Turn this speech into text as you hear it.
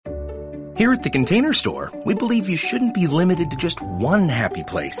Here at the Container Store, we believe you shouldn't be limited to just one happy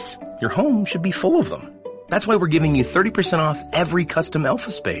place. Your home should be full of them. That's why we're giving you 30% off every custom Elfa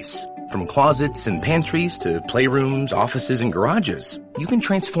space. From closets and pantries to playrooms, offices, and garages, you can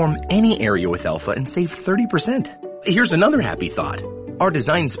transform any area with Elfa and save 30%. Here's another happy thought. Our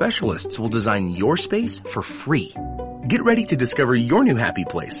design specialists will design your space for free. Get ready to discover your new happy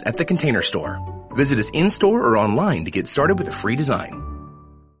place at the Container Store. Visit us in-store or online to get started with a free design.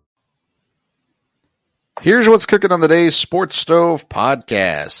 Here's what's cooking on the day's Sports Stove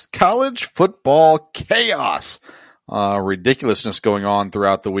podcast. College football chaos. Ridiculousness going on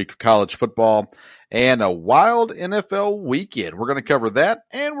throughout the week of college football and a wild NFL weekend. We're going to cover that,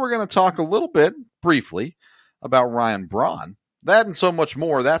 and we're going to talk a little bit, briefly, about Ryan Braun. That and so much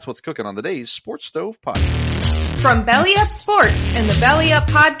more. That's what's cooking on the day's Sports Stove podcast. From Belly Up Sports and the Belly Up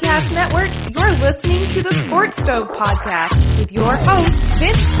Podcast Network, you're listening to the Sports Stove podcast with your host,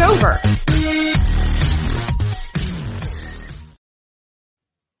 Vince Stover.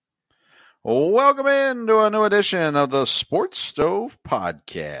 Welcome into a new edition of the Sports Stove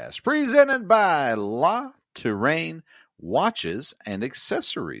podcast, presented by La Terrain Watches and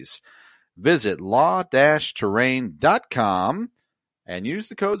Accessories. Visit la-terrain.com and use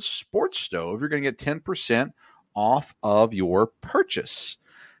the code SPORTSSTOVE. You're going to get 10% off of your purchase.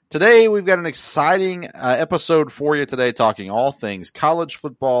 Today, we've got an exciting episode for you today, talking all things college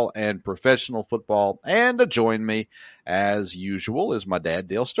football and professional football. And to join me, as usual, is my dad,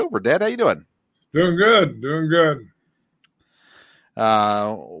 Dale Stover. Dad, how you doing? Doing good.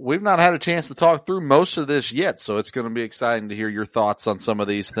 We've not had a chance to talk through most of this yet, so it's going to be exciting to hear your thoughts on some of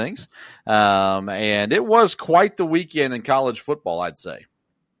these things. And it was quite the weekend in college football, I'd say.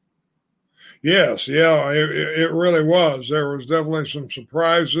 Yes, it really was. There was definitely some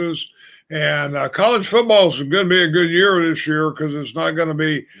surprises. And college football is going to be a good year this year because it's not going to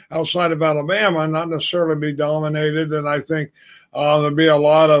be outside of Alabama, not necessarily be dominated. And I think there'll be a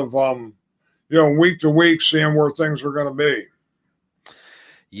lot of, week to week seeing where things are going to be.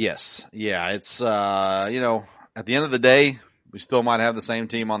 Yes. Yeah. It's, at the end of the day, we still might have the same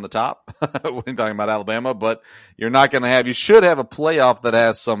team on the top when talking about Alabama, but you should have a playoff that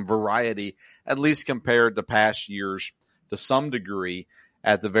has some variety, at least compared to past years to some degree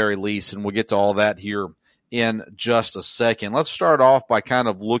at the very least. And we'll get to all that here in just a second. Let's start off by kind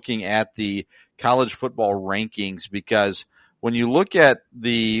of looking at the college football rankings, because when you look at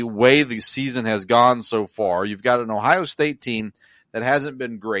the way the season has gone so far, you've got an Ohio State team that hasn't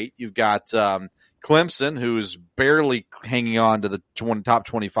been great. You've got, Clemson, who's barely hanging on to the top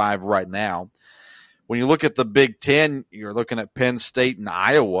 25 right now. When you look at the Big Ten, you're looking at Penn State and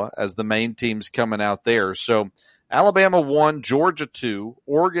Iowa as the main teams coming out there. So Alabama 1, Georgia 2,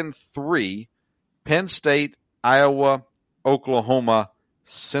 Oregon 3, Penn State, Iowa, Oklahoma,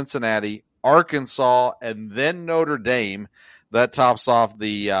 Cincinnati, Arkansas, and then Notre Dame. That tops off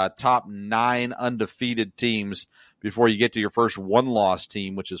the top 9 undefeated teams before you get to your first one-loss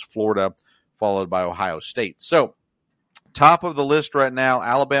team, which is Florida, followed by Ohio State. So, top of the list right now,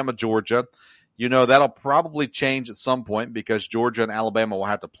 Alabama, Georgia. That'll probably change at some point because Georgia and Alabama will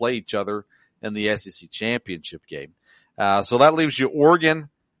have to play each other in the SEC championship game. So that leaves you Oregon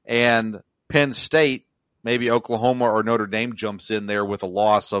and Penn State. Maybe Oklahoma or Notre Dame jumps in there with a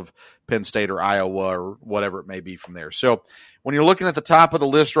loss of Penn State or Iowa or whatever it may be from there. So when you're looking at the top of the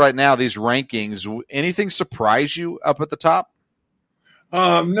list right now, these rankings, anything surprise you up at the top?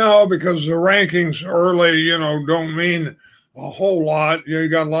 No, because the rankings early, don't mean a whole lot. You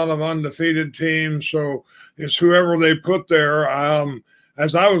got a lot of undefeated teams, so it's whoever they put there.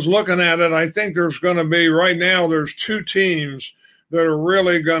 As I was looking at it, I think there's going to be, right now, there's 2 teams that are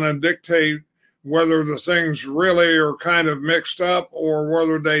really going to dictate whether the things really are kind of mixed up or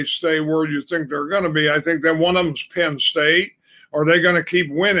whether they stay where you think they're going to be. I think that one of them's Penn State. Are they going to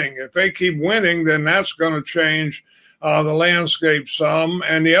keep winning? If they keep winning, then that's going to change the landscape some.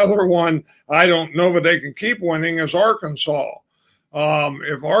 And the other one, I don't know that they can keep winning, is Arkansas.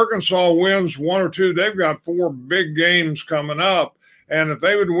 If Arkansas wins 1 or 2, they've got 4 big games coming up. And if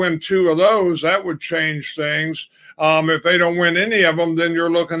they would win 2 of those, that would change things. If they don't win any of them, then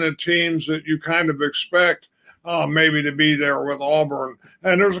you're looking at teams that you kind of expect maybe to be there with Auburn.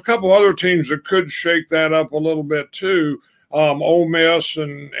 And there's a couple other teams that could shake that up a little bit too, Ole Miss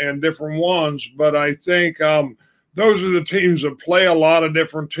and different ones. But I think those are the teams that play a lot of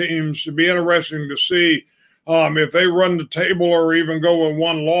different teams. It'd be interesting to see if they run the table or even go with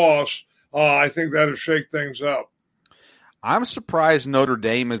 1 loss. I think that'll shake things up. I'm surprised Notre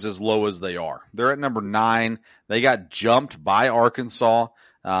Dame is as low as they are. They're at number 9. They got jumped by Arkansas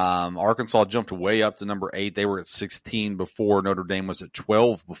Arkansas jumped way up to number 8. They were at 16 before. Notre Dame was at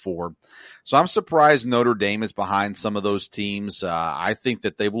 12 before. So I'm surprised Notre Dame is behind some of those teams. I think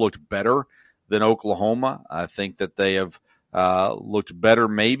that they've looked better than Oklahoma. I think that they have looked better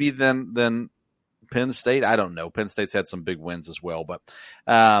maybe than Penn State. I don't know. Penn State's had some big wins as well. But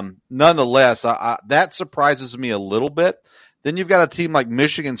nonetheless, that surprises me a little bit. Then you've got a team like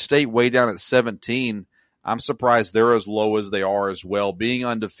Michigan State way down at 17. I'm surprised they're as low as they are as well, being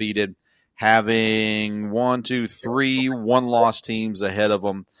undefeated, having 1, 2, 3 one-loss teams ahead of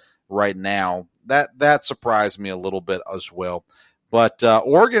them right now. That surprised me a little bit as well. But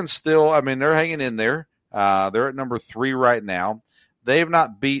Oregon still, I mean, they're hanging in there. They're at number 3 right now. They have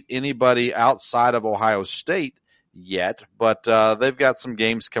not beat anybody outside of Ohio State yet, but they've got some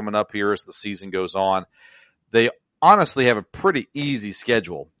games coming up here as the season goes on. They honestly have a pretty easy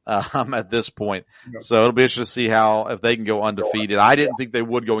schedule at this point. So it'll be interesting to see if they can go undefeated. I didn't think they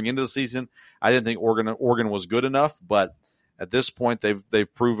would going into the season. I didn't think Oregon was good enough, but at this point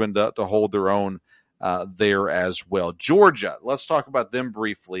they've proven to hold their own there as well. Georgia, let's talk about them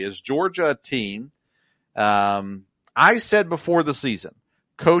briefly. Is Georgia a team? I said before the season,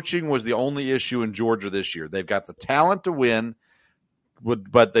 coaching was the only issue in Georgia this year. They've got the talent to win,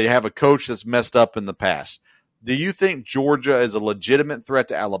 but they have a coach that's messed up in the past. Do you think Georgia is a legitimate threat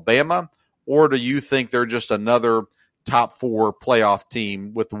to Alabama, or do you think they're just another top 4 playoff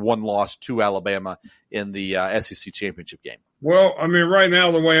team with one loss to Alabama in the SEC championship game? Well, I mean, right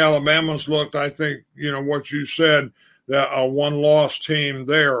now, the way Alabama's looked, I think, what you said, that a one-loss team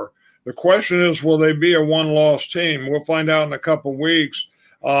there. The question is, will they be a one-loss team? We'll find out in a couple of weeks.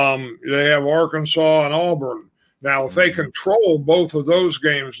 They have Arkansas and Auburn. Now, if they control both of those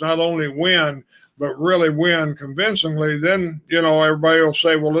games, not only win, but really win convincingly, then, everybody will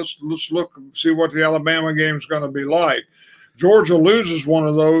say, well, let's look and see what the Alabama game is going to be like. Georgia loses one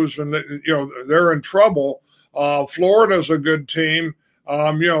of those, and, they're in trouble. Florida's a good team.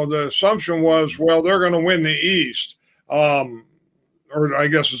 The assumption was, well, they're going to win the East. Or I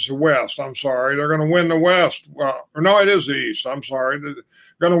guess it's the West. I'm sorry. They're going to win the West. Well, or no, it is the East. I'm sorry. They're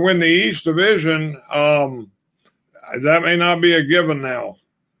going to win the East Division. That may not be a given now.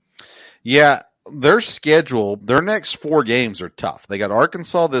 Yeah, their schedule, their next 4 games are tough. They got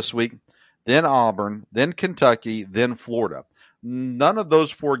Arkansas this week, then Auburn, then Kentucky, then Florida. None of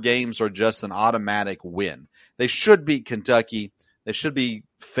those 4 games are just an automatic win. They should beat Kentucky. They should be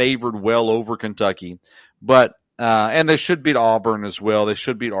favored well over Kentucky. But and they should beat Auburn as well. They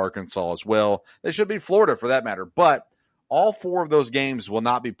should beat Arkansas as well. They should beat Florida for that matter. But all 4 of those games will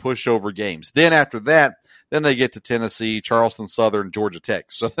not be pushover games. Then after that, then they get to Tennessee, Charleston Southern, Georgia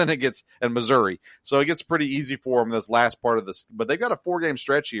Tech. So then and Missouri. So it gets pretty easy for them this last part of this. But they've got a 4-game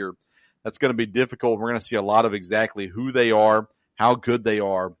stretch here that's going to be difficult. We're going to see a lot of exactly who they are, how good they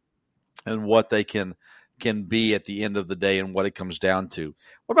are, and what they can be at the end of the day and what it comes down to.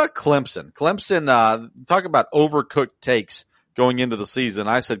 What about Clemson? Clemson, talk about overcooked takes going into the season.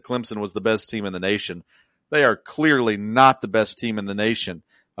 I said Clemson was the best team in the nation. They are clearly not the best team in the nation.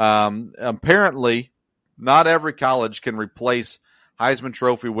 Apparently, not every college can replace Heisman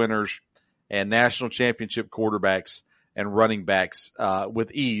Trophy winners and national championship quarterbacks and running backs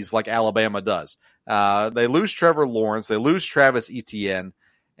with ease like Alabama does. They lose Trevor Lawrence. They lose Travis Etienne.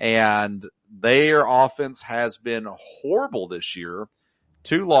 And their offense has been horrible this year.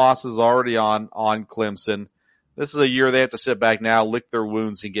 2 losses already on Clemson. This is a year they have to sit back now, lick their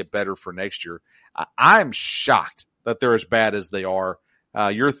wounds, and get better for next year. I'm shocked that they're as bad as they are.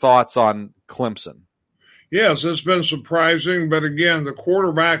 Your thoughts on Clemson? Yes, it's been surprising, but again, the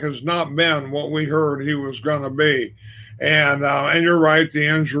quarterback has not been what we heard he was going to be. And you're right, the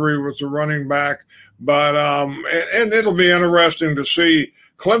injury with the running back. But and it'll be interesting to see.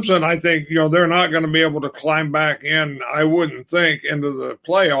 Clemson, I think, they're not going to be able to climb back in, I wouldn't think, into the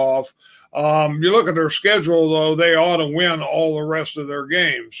playoff. You look at their schedule, though, they ought to win all the rest of their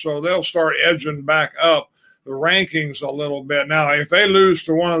games. So they'll start edging back up the rankings a little bit. Now, if they lose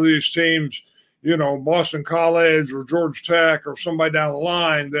to one of these teams, Boston College or Georgia Tech or somebody down the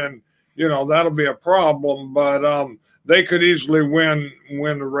line, then, that'll be a problem. But they could easily win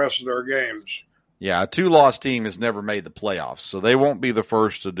the rest of their games. Yeah, a 2-loss team has never made the playoffs, so they won't be the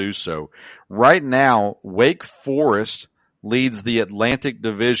first to do so. Right now, Wake Forest leads the Atlantic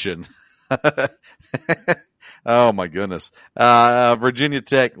Division. Oh, my goodness. Virginia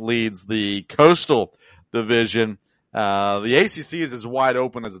Tech leads the Coastal Division. The ACC is as wide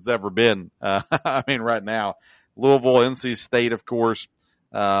open as it's ever been. Right now. Louisville, NC State, of course,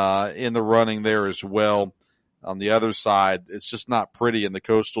 in the running there as well. On the other side, it's just not pretty in the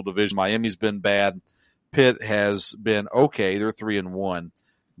Coastal Division. Miami's been bad. Pitt has been okay. They're 3-1.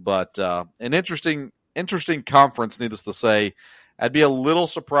 But an interesting conference, needless to say. I'd be a little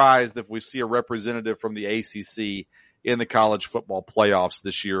surprised if we see a representative from the ACC in the college football playoffs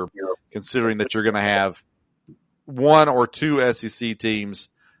this year, considering that you're going to have one or two SEC teams,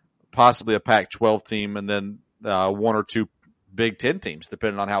 possibly a Pac-12 team, and then one or two Big Ten teams,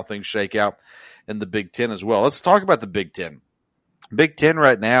 depending on how things shake out in the Big Ten as well. Let's talk about the Big Ten. Big Ten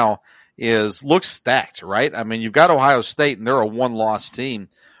right now looks stacked, right? I mean, you've got Ohio State, and they're a one-loss team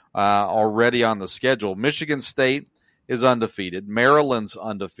already on the schedule. Michigan State is undefeated. Maryland's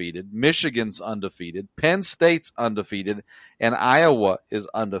undefeated. Michigan's undefeated. Penn State's undefeated. And Iowa is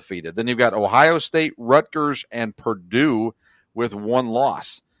undefeated. Then you've got Ohio State, Rutgers, and Purdue with one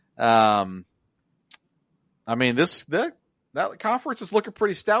loss. I mean, that conference is looking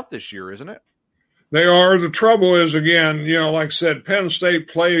pretty stout this year, isn't it? They are. The trouble is, again, like I said, Penn State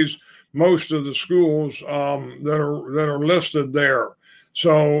plays most of the schools that are listed there.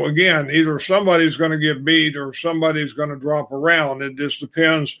 So, again, either somebody's going to get beat or somebody's going to drop around. It just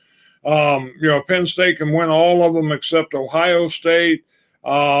depends. Penn State can win all of them except Ohio State.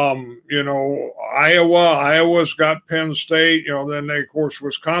 Iowa's got Penn State. Then they, of course,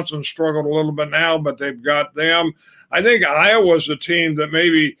 Wisconsin struggled a little bit now, but they've got them. I think Iowa's a team that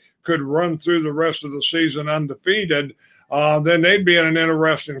maybe could run through the rest of the season undefeated. Then they'd be in an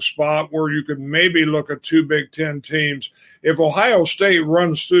interesting spot where you could maybe look at two Big Ten teams. If Ohio State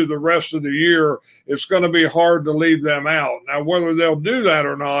runs through the rest of the year, it's going to be hard to leave them out. Now, whether they'll do that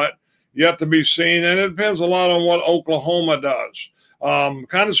or not, yet to be seen, and it depends a lot on what Oklahoma does.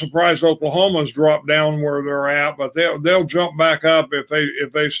 Kind of surprised Oklahoma's dropped down where they're at, but they'll jump back up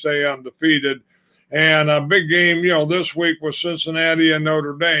if they stay undefeated. And a big game, this week was Cincinnati and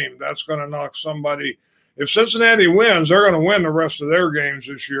Notre Dame. That's going to knock somebody. If Cincinnati wins, they're going to win the rest of their games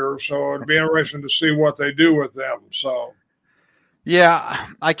this year. So it'd be interesting to see what they do with them. So, yeah,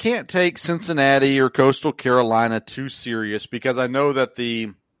 I can't take Cincinnati or Coastal Carolina too serious because I know that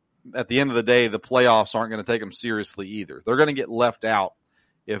at the end of the day, the playoffs aren't going to take them seriously either. They're going to get left out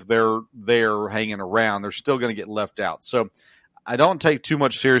if they're there hanging around. They're still going to get left out. So I don't take too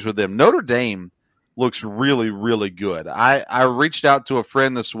much serious with them. Notre Dame looks really, really good. I reached out to a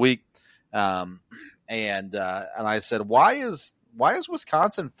friend this week, and I said, why is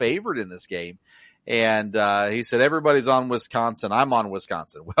Wisconsin favored in this game? And he said, everybody's on Wisconsin. I'm on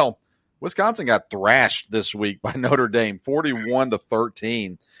Wisconsin. Well, Wisconsin got thrashed this week by Notre Dame,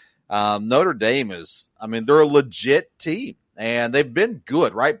 41-13. Notre Dame they're a legit team, and they've been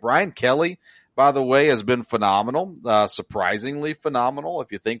good, right? Brian Kelly, by the way, has been phenomenal, surprisingly phenomenal.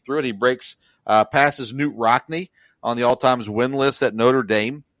 If you think through it, he passes Newt Rockne on the all-time win list at Notre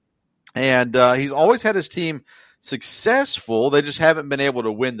Dame. And he's always had his team successful. They just haven't been able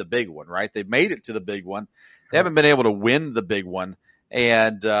to win the big one, right? They've made it to the big one. They haven't been able to win the big one.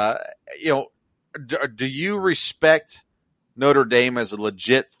 And, do you respect Notre Dame as a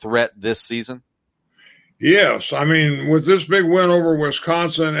legit threat this season? Yes. I mean, with this big win over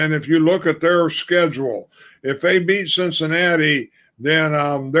Wisconsin, and if you look at their schedule, if they beat Cincinnati, then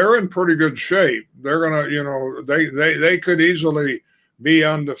they're in pretty good shape. They're going to, they could easily be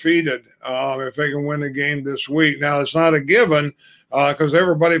undefeated if they can win the game this week. Now, it's not a given because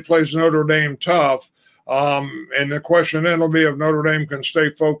everybody plays Notre Dame tough. And the question then will be if Notre Dame can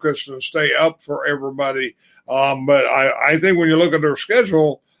stay focused and stay up for everybody. But I think when you look at their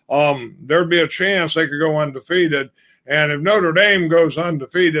schedule, there'd be a chance they could go undefeated. And if Notre Dame goes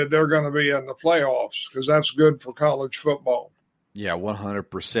undefeated, they're going to be in the playoffs because that's good for college football. Yeah,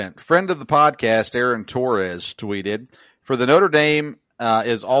 100%. Friend of the podcast, Aaron Torres, tweeted, for the Notre Dame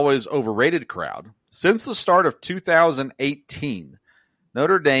is always overrated crowd. Since the start of 2018,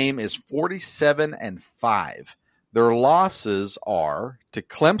 Notre Dame is 47-5. Their losses are to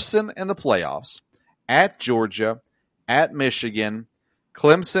Clemson in the playoffs, at Georgia, at Michigan,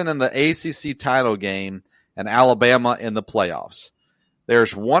 Clemson in the ACC title game, and Alabama in the playoffs.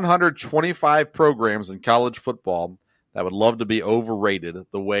 There's 125 programs in college football that would love to be overrated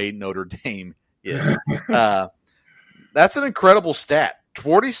the way Notre Dame is. That's an incredible stat.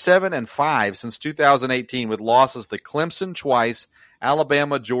 47-5 since 2018 with losses to Clemson twice,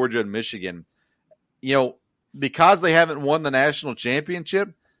 Alabama, Georgia, and Michigan. Because they haven't won the national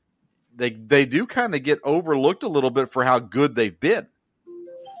championship, they do kind of get overlooked a little bit for how good they've been.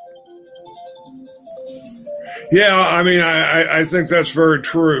 Yeah, I mean, I think that's very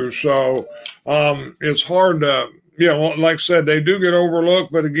true. So it's hard to, like I said, they do get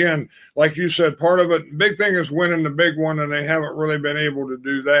overlooked. But again, like you said, part of it, big thing is winning the big one, and they haven't really been able to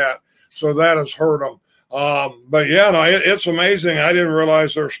do that. So that has hurt them. But yeah, no, it's amazing. I didn't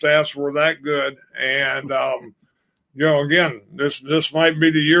realize their stats were that good. And again, this might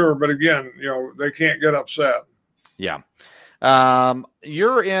be the year, but again, they can't get upset. Yeah.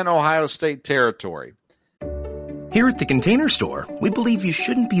 You're in Ohio State territory. Here at the Container Store, we believe you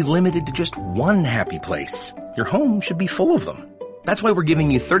shouldn't be limited to just one happy place. Your home should be full of them. That's why we're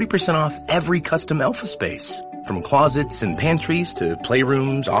giving you 30% off every custom Alpha space. From closets and pantries to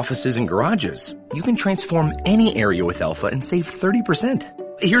playrooms, offices, and garages, you can transform any area with Alpha and save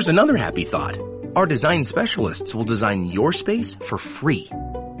 30%. Here's another happy thought. Our design specialists will design your space for free.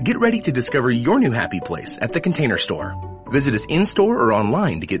 Get ready to discover your new happy place at the Container Store. Visit us in-store or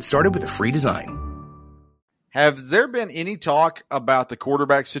online to get started with a free design. Have there been any talk about the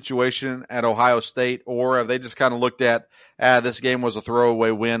quarterback situation at Ohio State, or have they just kind of looked at, this game was a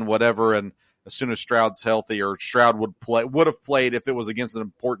throwaway win, whatever, and as soon as Stroud's healthy, or Stroud would have played if it was against an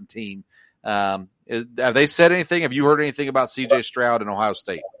important team? Have they said anything? Have you heard anything about C.J. Stroud in Ohio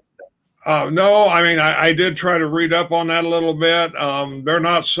State? No, I mean, I did try to read up on that a little bit. They're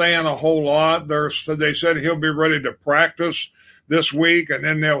not saying a whole lot. They said he'll be ready to practice this week, and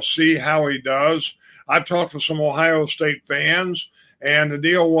then they'll see how he does. I've talked to some Ohio State fans, and the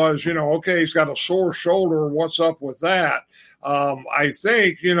deal was, okay, he's got a sore shoulder. What's up with that? I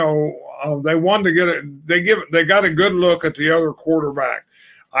think, they wanted to get it. They got a good look at the other quarterback.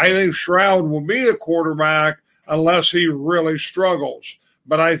 I think Stroud will be the quarterback unless he really struggles.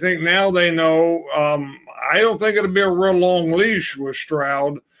 But I think now they know. I don't think it'll be a real long leash with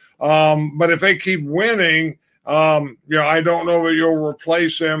Stroud. But if they keep winning, I don't know that you'll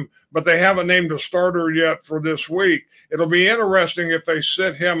replace him. But they haven't named a starter yet for this week. It'll be interesting if they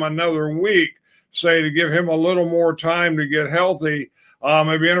sit him another week, say, to give him a little more time to get healthy.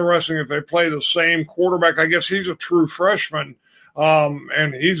 It'd be interesting if they play the same quarterback. I guess he's a true freshman,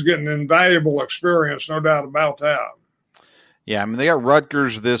 and he's getting invaluable experience, no doubt about that. Yeah, I mean, they got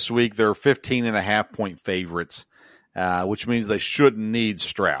Rutgers this week. They're 15.5-point favorites, which means they shouldn't need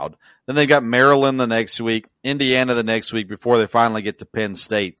Stroud. Then they got Maryland the next week, Indiana the next week before they finally get to Penn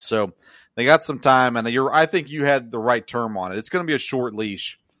State. So they got some time, and I think you had the right term on it. It's going to be a short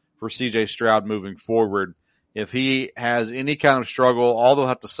leash for C.J. Stroud moving forward. If he has any kind of struggle, all they'll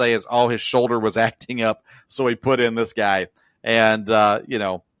have to say is, his shoulder was acting up, so he put in this guy. And,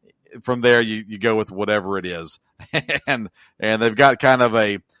 from there you go with whatever it is. and they've got kind of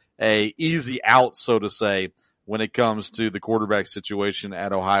a easy out, so to say, when it comes to the quarterback situation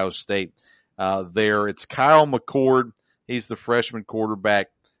at Ohio State. It's Kyle McCord. He's the freshman quarterback,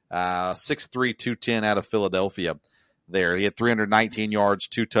 6'3", 210 out of Philadelphia there. He had 319 yards,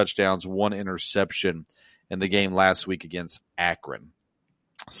 2 touchdowns, 1 interception in the game last week against Akron.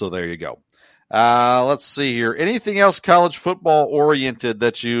 So there you go. Let's see here. Anything else college football oriented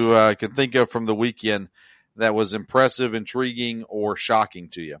that you can think of from the weekend that was impressive, intriguing, or shocking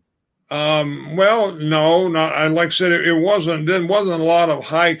to you? Well, no, not. Like I said, it wasn't a lot of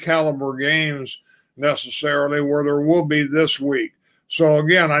high caliber games necessarily where there will be this week. So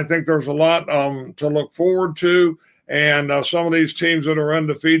again, I think there's a lot to look forward to, and some of these teams that are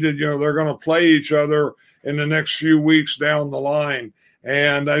undefeated, they're going to play each other in the next few weeks down the line.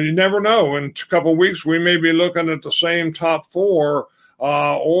 And you never know. In a couple of weeks, we may be looking at the same top 4,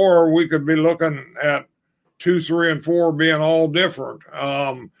 or we could be looking at 2, 3, and 4 being all different.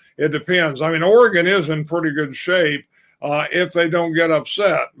 It depends. I mean, Oregon is in pretty good shape if they don't get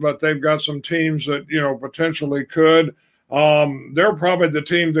upset, but they've got some teams that, potentially could. They're probably the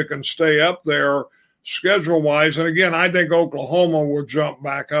team that can stay up there schedule-wise. And again, I think Oklahoma will jump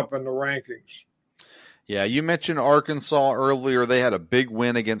back up in the rankings. Yeah, you mentioned Arkansas earlier. They had a big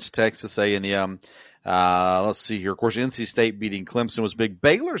win against Texas A&M. Let's see here. Of course, NC State beating Clemson was big.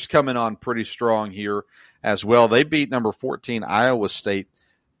 Baylor's coming on pretty strong here as well. They beat number 14 Iowa State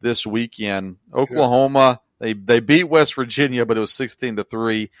this weekend. Oklahoma, they beat West Virginia, but it was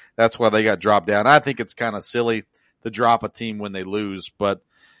 16-3. That's why they got dropped down. I think it's kind of silly to drop a team when they lose, but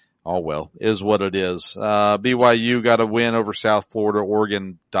oh well, is what it is. BYU got a win over South Florida.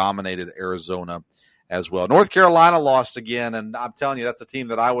 Oregon dominated Arizona as well. North Carolina lost again, and I'm telling you, that's a team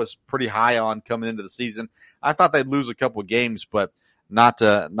that I was pretty high on coming into the season. I thought they'd lose a couple of games, but not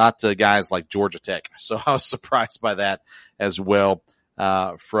to guys like Georgia Tech. So I was surprised by that as well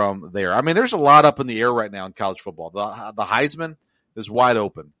from there. I mean, there's a lot up in the air right now in college football. The Heisman is wide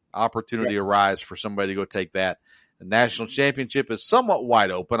open. Opportunity arise for somebody to go take that. The national championship is somewhat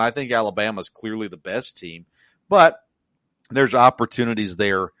wide open. I think Alabama's clearly the best team, but there's opportunities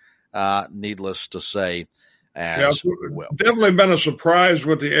there. Needless to say. as well. Definitely been a surprise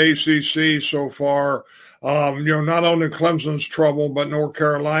with the ACC so far. Not only Clemson's trouble, but North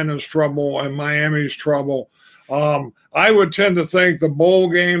Carolina's trouble and Miami's trouble. I would tend to think the bowl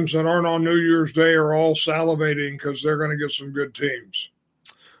games that aren't on New Year's Day are all salivating because they're going to get some good teams.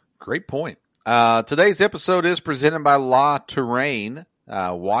 Great point. Today's episode is presented by La Terrain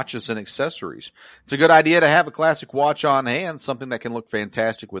watches and accessories. It's a good idea to have a classic watch on hand, something that can look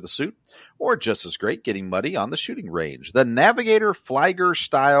fantastic with a suit, or just as great getting muddy on the shooting range. The Navigator Flagger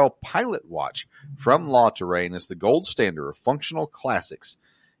Style Pilot Watch from La Terrain is the gold standard of functional classics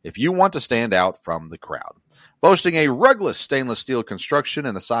if you want to stand out from the crowd. Boasting a rugless stainless steel construction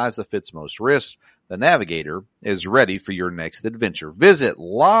and a size that fits most wrists, the Navigator is ready for your next adventure. Visit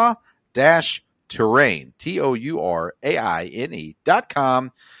La-Terrain,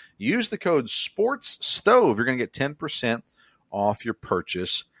 TOURAINE.com. Use the code SPORTSSTOVE. You're going to get 10% off your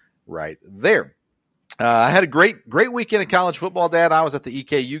purchase right there. I had a great weekend of college football, Dad. I was at the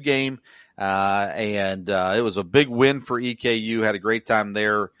EKU game, and it was a big win for EKU. Had a great time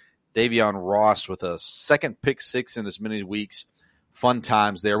there. Davion Ross with a second pick six in as many weeks. Fun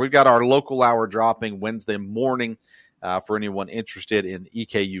times there. We've got our local hour dropping Wednesday morning for anyone interested in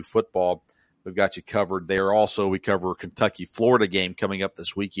EKU football. We've got you covered there. Also, we cover a Kentucky-Florida game coming up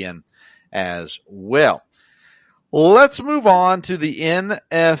this weekend as well. Let's move on to the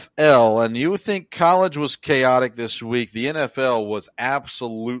NFL. And you think college was chaotic this week. The NFL was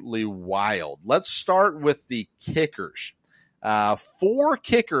absolutely wild. Let's start with the kickers. 4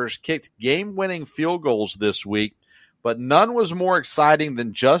 kickers kicked game-winning field goals this week, but none was more exciting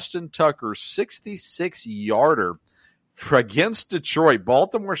than Justin Tucker's 66-yarder against Detroit.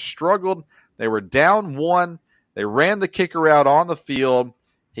 Baltimore struggled. They were down 1. They ran the kicker out on the field.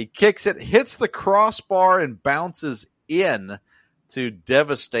 He kicks it, hits the crossbar, and bounces in to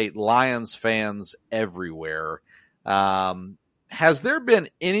devastate Lions fans everywhere. Has there been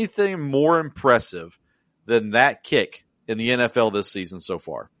anything more impressive than that kick in the NFL this season so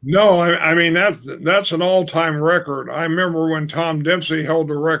far? No, I mean, that's an all-time record. I remember when Tom Dempsey held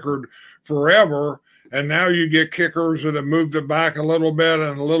the record forever, and now you get kickers that have moved it back a little bit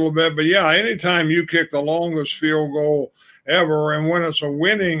and a little bit. But, yeah, anytime you kick the longest field goal ever, and when it's a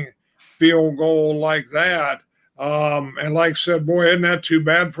winning field goal like that, and like I said, boy, isn't that too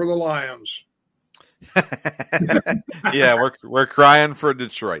bad for the Lions? Yeah, we're crying for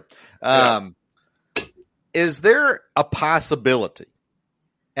Detroit. Is there a possibility,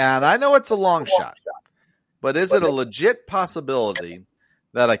 and I know it's a long shot, but is it a legit possibility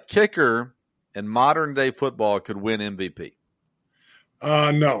that a kicker in modern-day football could win MVP?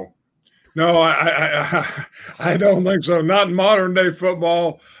 No. No, I don't think so. Not in modern-day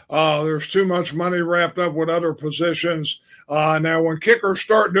football. There's too much money wrapped up with other positions. Now, when kickers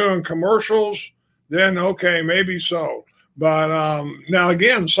start doing commercials, then, okay, maybe so. But now,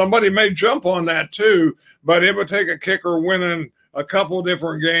 again, somebody may jump on that too, but it would take a kicker winning a couple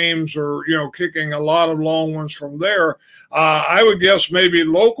different games or, kicking a lot of long ones from there. I would guess maybe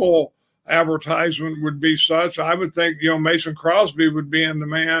local advertisement would be such. I would think, Mason Crosby would be in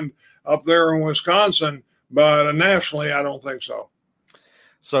demand up there in Wisconsin, but nationally, I don't think so.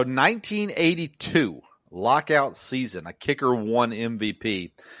 So 1982, lockout season, a kicker won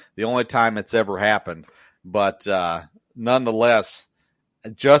MVP, the only time it's ever happened. But nonetheless,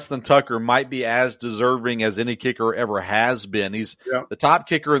 Justin Tucker might be as deserving as any kicker ever has been. He's the top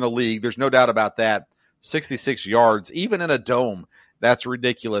kicker in the league. There's no doubt about that. 66 yards, even in a dome. That's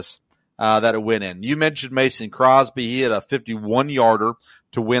ridiculous that it went in. You mentioned Mason Crosby. He had a 51-yarder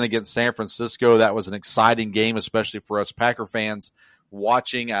to win against San Francisco. That was an exciting game, especially for us Packer fans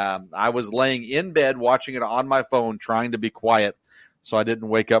watching. I was laying in bed watching it on my phone, trying to be quiet so I didn't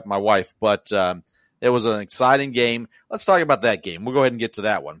wake up my wife. But it was an exciting game. Let's talk about that game. We'll go ahead and get to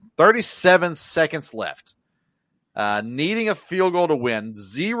that one. 37 seconds left. Needing a field goal to win.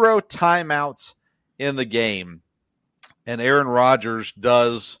 0 timeouts in the game. And Aaron Rodgers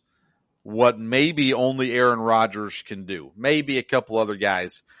does what maybe only Aaron Rodgers can do. Maybe a couple other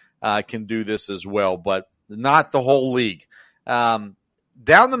guys can do this as well, but not the whole league. Down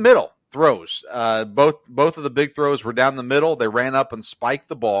the middle throws. Both of the big throws were down the middle. They ran up and spiked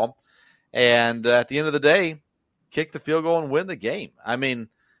the ball. And at the end of the day, kick the field goal and win the game. I mean,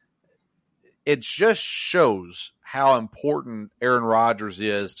 it just shows how important Aaron Rodgers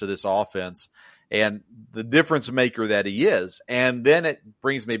is to this offense and the difference maker that he is. And then it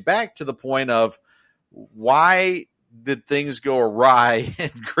brings me back to the point of why did things go awry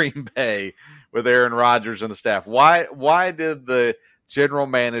in Green Bay with Aaron Rodgers and the staff? Why did the general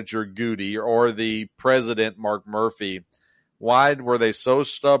manager Goody or the president Mark Murphy, why were they so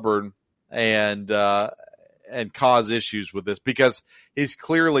stubborn and and cause issues with this, because he's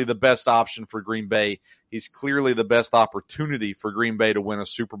clearly the best option for Green Bay. He's clearly the best opportunity for Green Bay to win a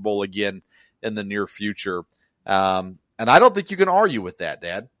Super Bowl again in the near future. And I don't think you can argue with that,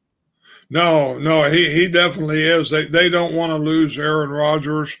 Dad. No, he definitely is. They don't want to lose Aaron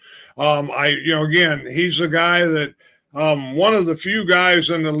Rodgers. Again, he's a guy that, one of the few guys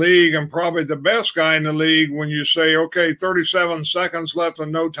in the league, and probably the best guy in the league, when you say, okay, 37 seconds left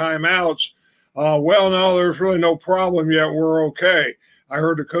and no timeouts. No, there's really no problem yet. We're okay. I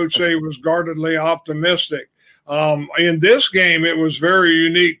heard the coach say he was guardedly optimistic. In this game, it was very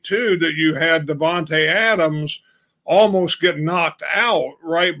unique, too, that you had Davante Adams almost get knocked out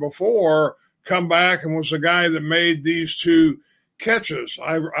right before, come back and was the guy that made these two catches.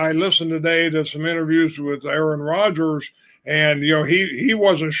 I listened today to some interviews with Aaron Rodgers, and he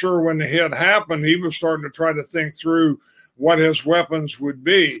wasn't sure when the hit happened. He was starting to try to think through what his weapons would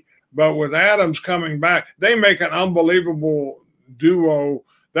be. But with Adams coming back, they make an unbelievable duo.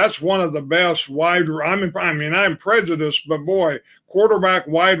 That's one of the best I'm prejudiced, but boy, quarterback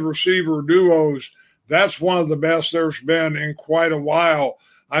wide receiver duos, that's one of the best there's been in quite a while.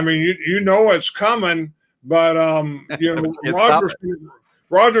 I mean, it's coming, but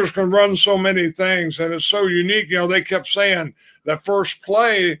Rodgers can run so many things, and it's so unique. They kept saying that first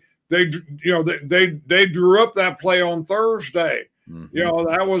play, they drew up that play on Thursday. Mm-hmm.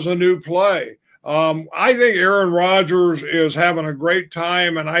 That was a new play. I think Aaron Rodgers is having a great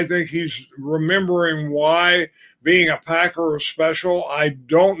time, and I think he's remembering why being a Packer is special. I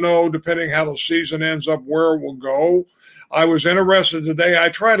don't know, depending how the season ends up, where it will go. I was interested today. I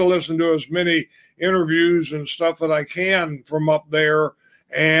try to listen to as many interviews and stuff that I can from up there.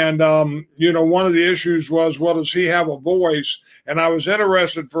 And, one of the issues was, well, does he have a voice? And I was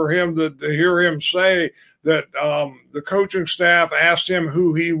interested for him to hear him say that the coaching staff asked him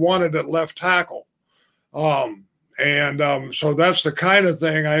who he wanted at left tackle. So that's the kind of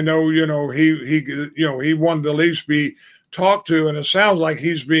thing I know, he wanted to at least be talked to. And it sounds like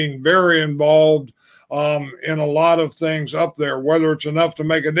he's being very involved in a lot of things up there. Whether it's enough to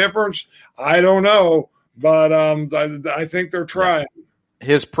make a difference, I don't know. But I think they're trying.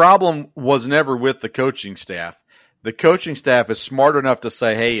 His problem was never with the coaching staff. The coaching staff is smart enough to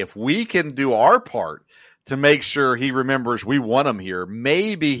say, hey, if we can do our part to make sure he remembers we want him here,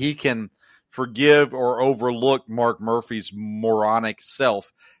 maybe he can forgive or overlook Mark Murphy's moronic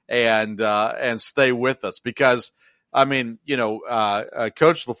self and stay with us. Because, Coach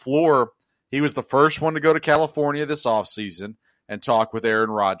LaFleur, he was the first one to go to California this offseason and talk with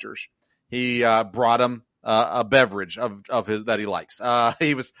Aaron Rodgers. He brought him a beverage of his that he likes.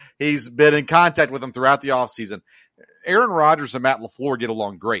 He's been in contact with him throughout the offseason. Aaron Rodgers and Matt LaFleur get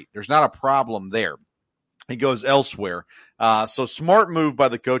along great. There's not a problem there. He goes elsewhere. So smart move by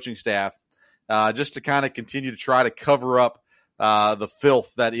the coaching staff, just to kind of continue to try to cover up the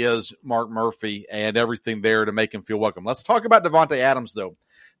filth that is Mark Murphy and everything there to make him feel welcome. Let's talk about Davante Adams, though.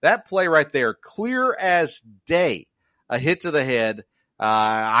 That play right there, clear as day, a hit to the head.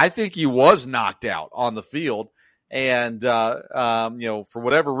 I think he was knocked out on the field. And, for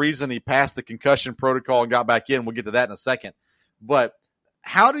whatever reason, he passed the concussion protocol and got back in. We'll get to that in a second. But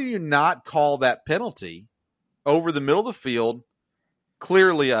how do you not call that penalty over the middle of the field?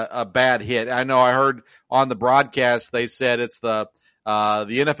 Clearly a bad hit. I know I heard on the broadcast they said it's the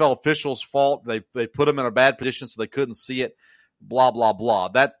NFL officials' fault. They put him in a bad position so they couldn't see it. Blah, blah, blah.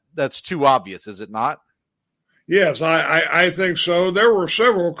 That's too obvious, is it not? Yes, I think so. There were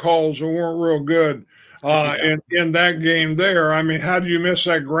several calls that weren't real good in that game there. I mean, how do you miss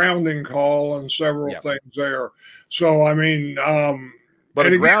that grounding call and several things there? So, but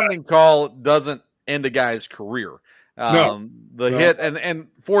a grounding call doesn't end a guy's career. Hit, and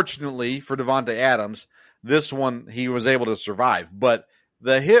fortunately for Davante Adams, this one he was able to survive, but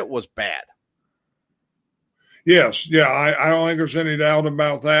the hit was bad. Yes, I don't think there's any doubt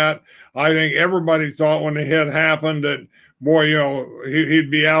about that. I think everybody thought when the hit happened that, boy, he'd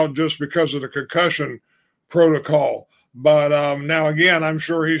be out just because of the concussion protocol. But now, again, I'm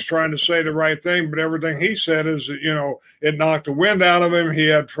sure he's trying to say the right thing, but everything he said is that, it knocked the wind out of him. He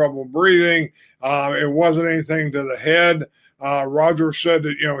had trouble breathing. It wasn't anything to the head. Rodgers said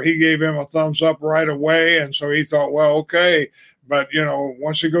that, he gave him a thumbs up right away, and so he thought, well, okay. But,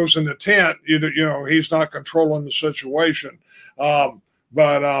 once he goes in the tent, he's not controlling the situation.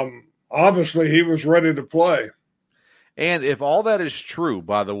 But obviously he was ready to play. And if all that is true,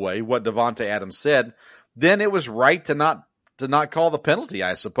 by the way, what Davante Adams said, then it was right to not call the penalty,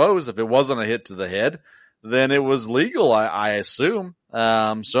 I suppose. If it wasn't a hit to the head, then it was legal, I assume.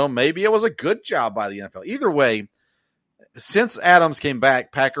 So maybe it was a good job by the NFL. Either way, since Adams came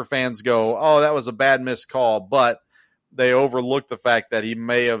back, Packer fans go, oh, that was a bad missed call, but they overlooked the fact that he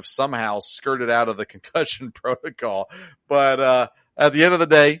may have somehow skirted out of the concussion protocol. But at the end of the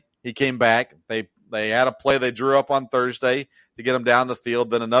day, he came back. They had a play they drew up on Thursday to get him down the field,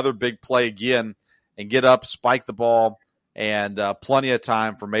 then another big play again and get up, spike the ball, and plenty of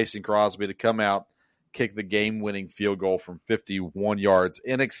time for Mason Crosby to come out, kick the game-winning field goal from 51 yards.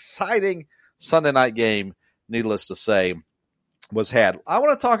 An exciting Sunday night game, needless to say, was had. I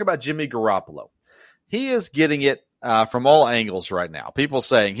want to talk about Jimmy Garoppolo. He is getting it from all angles right now. People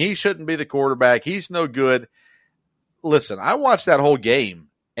saying he shouldn't be the quarterback. He's no good. Listen, I watched that whole game,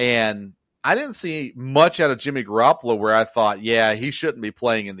 and I didn't see much out of Jimmy Garoppolo where I thought, yeah, he shouldn't be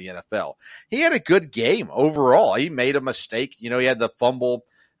playing in the NFL. He had a good game overall. He made a mistake. He had the fumble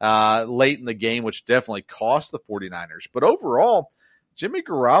late in the game, which definitely cost the 49ers. But overall, Jimmy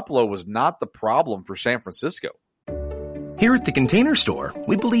Garoppolo was not the problem for San Francisco. Here at the Container Store,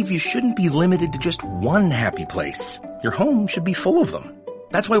 we believe you shouldn't be limited to just one happy place. Your home should be full of them.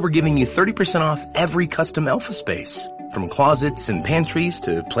 That's why we're giving you 30% off every custom Elfa space. From closets and pantries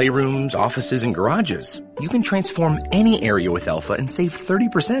to playrooms, offices, and garages, you can transform any area with Elfa and save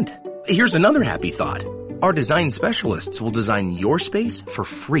 30%. Here's another happy thought. Our design specialists will design your space for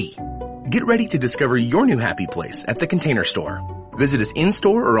free. Get ready to discover your new happy place at the Container Store. Visit us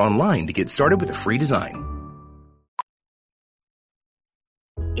in-store or online to get started with a free design.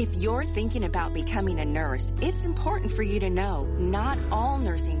 If you're thinking about becoming a nurse, it's important for you to know not all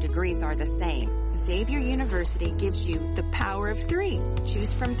nursing degrees are the same. Xavier University gives you the power of 3.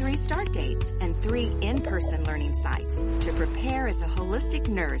 Choose from 3 start dates and 3 in-person learning sites to prepare as a holistic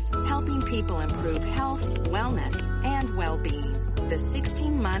nurse, helping people improve health, wellness, and well-being. The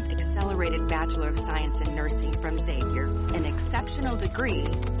 16-month Accelerated Bachelor of Science in Nursing from Xavier, an exceptional degree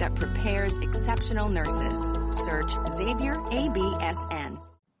that prepares exceptional nurses. Search Xavier ABSN.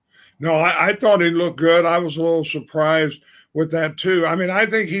 No, I thought he looked good. I was a little surprised with that too. I mean, I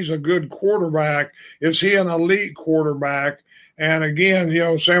think he's a good quarterback. Is he an elite quarterback? And again,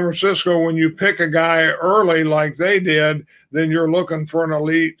 San Francisco, when you pick a guy early like they did, then you're looking for an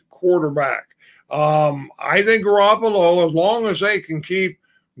elite quarterback. I think Garoppolo, as long as they can keep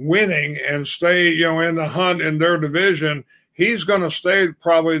winning and stay, in the hunt in their division, he's going to stay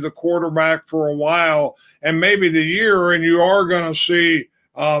probably the quarterback for a while and maybe the year, and you are going to see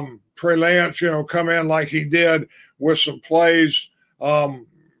Trey Lance, come in like he did with some plays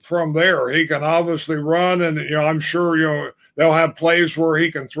from there. He can obviously run, and I'm sure they'll have plays where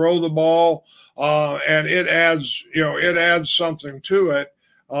he can throw the ball, and it adds something to it.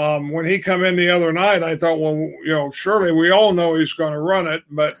 When he come in the other night, I thought, well, surely we all know he's going to run it,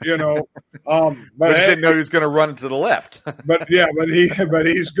 but but I didn't know he was going to run it to the left. but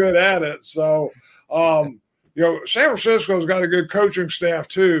he's good at it. So. San Francisco's got a good coaching staff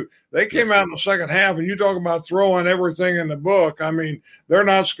too. They came out in the second half, and you talk about throwing everything in the book. I mean, they're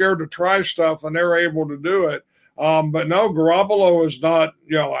not scared to try stuff, and they're able to do it. But no, Garoppolo is not,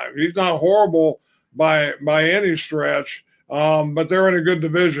 he's not horrible by any stretch. But they're in a good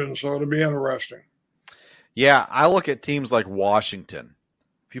division, so it'll be interesting. Yeah, I look at teams like Washington.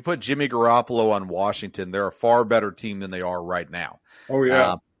 If you put Jimmy Garoppolo on Washington, they're a far better team than they are right now. Oh,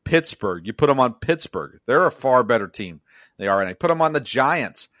 yeah. Pittsburgh, you put them on Pittsburgh. They're a far better team than they are. And I put them on the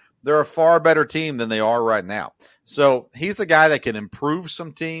Giants. They're a far better team than they are right now. So he's a guy that can improve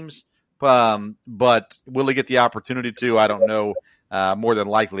some teams, but will he get the opportunity to? I don't know. More than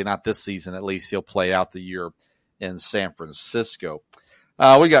likely, not this season at least. He'll play out the year in San Francisco.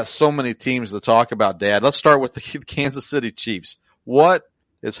 We got so many teams to talk about, Dad. Let's start with the Kansas City Chiefs. What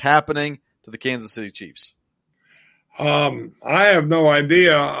is happening to the Kansas City Chiefs? I have no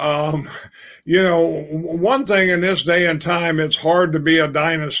idea. One thing in this day and time, it's hard to be a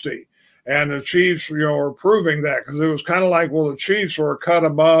dynasty. And the Chiefs, are proving that, because it was kind of like, well, the Chiefs were a cut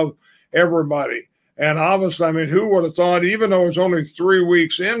above everybody. And obviously, I mean, who would have thought, even though it's only 3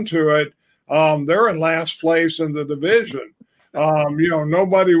 weeks into it, they're in last place in the division.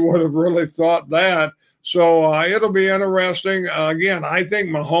 Nobody would have really thought that. So it'll be interesting. Again, I think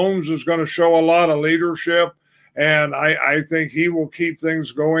Mahomes is going to show a lot of leadership, and I think he will keep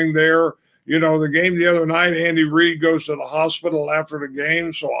things going there. The game the other night, Andy Reid goes to the hospital after the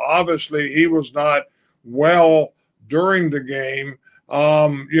game, so obviously he was not well during the game.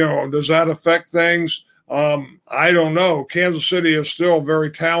 Does that affect things? I don't know. Kansas City is still a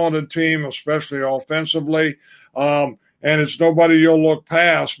very talented team, especially offensively. And it's nobody you'll look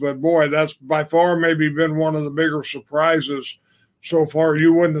past. But, boy, that's by far maybe been one of the bigger surprises so far.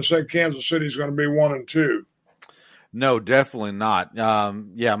 You wouldn't have said Kansas City's going to be 1-2. No, definitely not.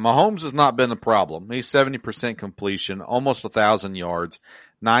 Mahomes has not been a problem. He's 70% completion, almost 1,000 yards,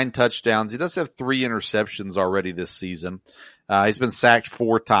 9 touchdowns. He does have 3 interceptions already this season. He's been sacked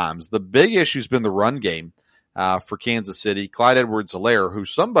 4 times. The big issue's been the run game for Kansas City. Clyde Edwards-Helaire, who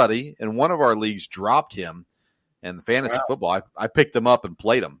somebody in one of our leagues dropped him in the fantasy football. I picked him up and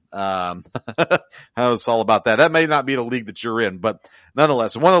played him. It's all about that. That may not be the league that you're in, but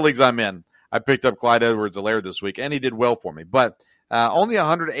nonetheless, in one of the leagues I'm in, I picked up Clyde Edwards-Helaire this week, and he did well for me. But only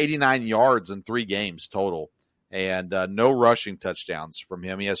 189 yards in 3 games total, and no rushing touchdowns from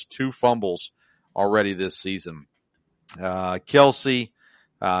him. He has 2 fumbles already this season. Kelsey,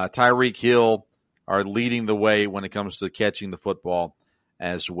 Tyreek Hill are leading the way when it comes to catching the football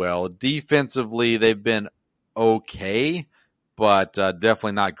as well. Defensively, they've been okay, but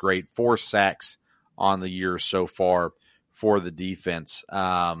definitely not great. 4 sacks on the year so far for the defense.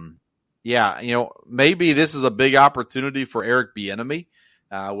 Maybe this is a big opportunity for Eric Bieniemy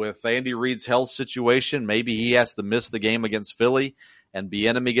with Andy Reid's health situation. Maybe he has to miss the game against Philly, and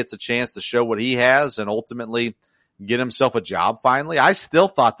Bieniemy gets a chance to show what he has and ultimately get himself a job finally. I still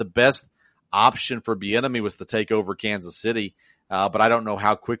thought the best option for Bieniemy was to take over Kansas City, but I don't know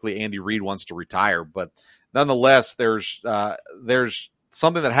how quickly Andy Reid wants to retire. But nonetheless, there's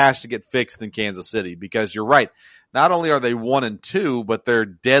something that has to get fixed in Kansas City, because you're right. Not only are they 1-2, but they're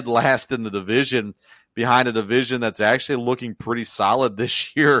dead last in the division, behind a division that's actually looking pretty solid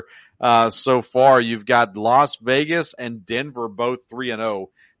this year so far. You've got Las Vegas and Denver both 3-0.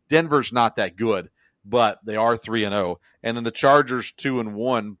 Denver's not that good, but they are 3-0. And then the Chargers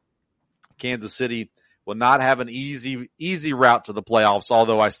 2-1. Kansas City will not have an easy route to the playoffs,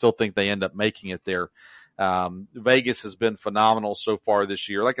 although I still think they end up making it there. Vegas has been phenomenal so far this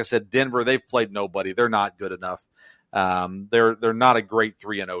year. Like I said, Denver, they've played nobody. They're not good enough. They're not a great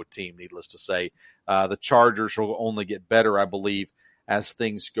 3-0 team, needless to say. The Chargers will only get better, I believe, as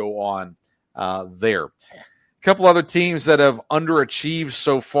things go on there. A couple other teams that have underachieved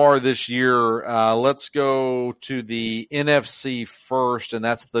so far this year. Let's go to the NFC first, and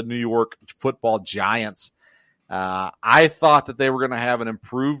that's the New York Football Giants. I thought that they were going to have an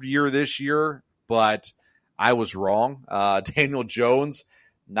improved year this year, but I was wrong. Daniel Jones,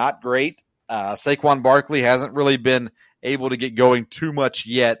 not great. Saquon Barkley hasn't really been able to get going too much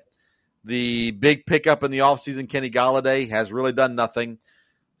yet. The big pickup in the offseason, Kenny Golladay, has really done nothing.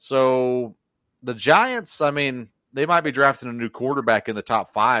 So the Giants, I mean, they might be drafting a new quarterback in the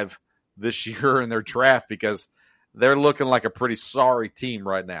top 5 this year in their draft, because they're looking like a pretty sorry team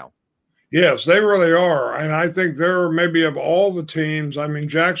right now. Yes, they really are. And I think they're maybe of all the teams, I mean,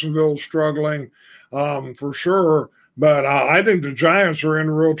 Jacksonville's struggling for sure, but I think the Giants are in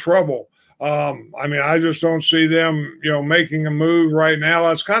real trouble. I just don't see them, making a move right now.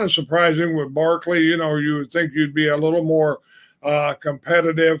 That's kind of surprising with Barkley. You would think you'd be a little more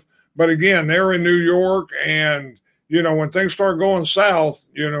competitive. But again, they're in New York, and, when things start going south,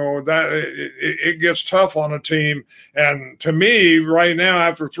 that it gets tough on a team. And to me, right now,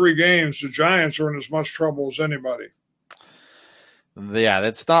 after 3 games, the Giants are in as much trouble as anybody. Yeah,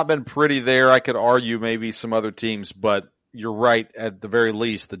 that's not been pretty there. I could argue maybe some other teams, but you're right. At the very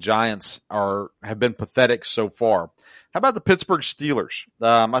least, the Giants have been pathetic so far. How about the Pittsburgh Steelers?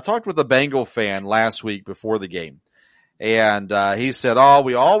 I talked with a Bengal fan last week before the game, and he said,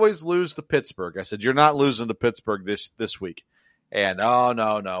 we always lose to Pittsburgh. I said, you're not losing to Pittsburgh this week. And,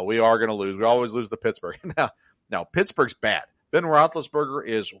 no, we are going to lose. We always lose to Pittsburgh. Now, Pittsburgh's bad. Ben Roethlisberger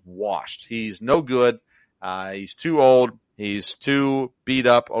is washed. He's no good. He's too old. He's too beat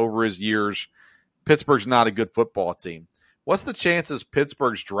up over his years. Pittsburgh's not a good football team. What's the chances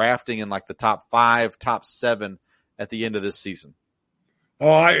Pittsburgh's drafting in like the top 5, top 7 at the end of this season?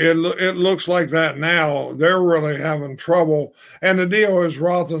 It looks like that now. They're really having trouble. And the deal is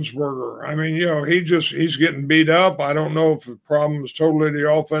Roethlisberger. I mean, he's getting beat up. I don't know if the problem is totally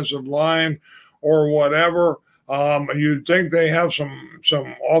the offensive line or whatever. You'd think they have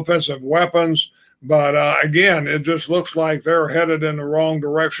some offensive weapons. But again, it just looks like they're headed in the wrong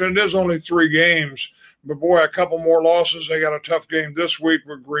direction. It is only 3 games. But, boy, a couple more losses. They got a tough game this week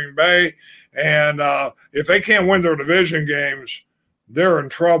with Green Bay. And if they can't win their division games, they're in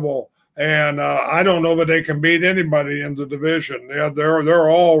trouble. And I don't know that they can beat anybody in the division. They're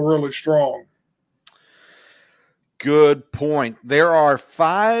all really strong. Good point. There are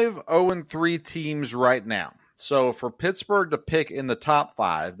 5 0-3 teams right now. So for Pittsburgh to pick in the top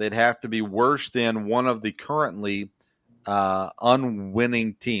 5, they'd have to be worse than one of the currently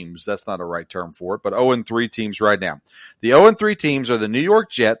unwinning teams. That's not a right term for it, but 0-3 teams right now. The 0-3 teams are the New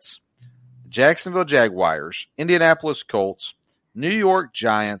York Jets, the Jacksonville Jaguars, Indianapolis Colts, New York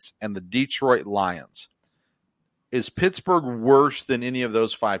Giants, and the Detroit Lions. is Pittsburgh worse than any of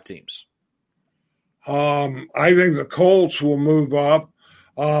those 5 teams? I think the Colts will move up.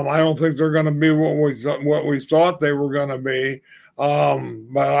 I don't think they're going to be what we thought they were going to be.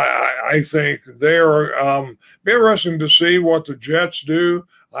 But I think they're be interesting to see what the Jets do.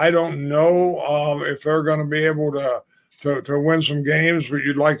 I don't know if they're going to be able to win some games, but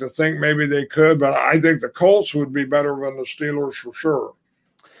you'd like to think maybe they could. But I think the Colts would be better than the Steelers for sure.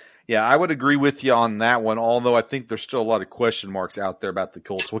 Yeah, I would agree with you on that one, although I think there's still a lot of question marks out there about the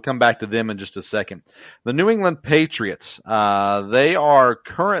Colts. We'll come back to them in just a second. The New England Patriots, they are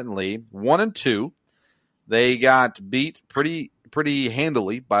currently 1-2. They got beat pretty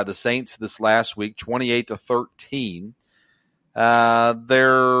handily by the Saints this last week, 28-13.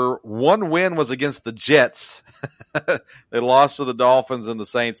 Their one win was against the Jets. They lost to the Dolphins and the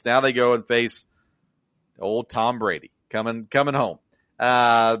Saints. Now they go and face old Tom Brady coming home.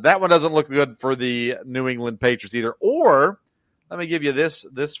 That one doesn't look good for the New England Patriots either. Or let me give you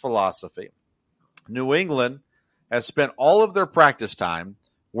this philosophy. New England has spent all of their practice time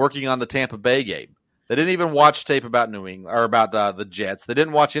working on the Tampa Bay game. They didn't even watch tape about New England or about the Jets. They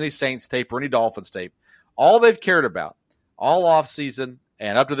didn't watch any Saints tape or any Dolphins tape. All they've cared about all offseason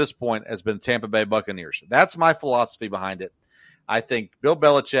and up to this point has been Tampa Bay Buccaneers. That's my philosophy behind it. I think Bill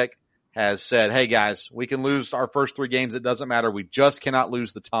Belichick has said, hey, guys, we can lose our first 3 games. It doesn't matter. We just cannot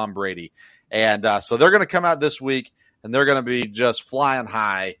lose the Tom Brady. And so they're going to come out this week, and they're going to be just flying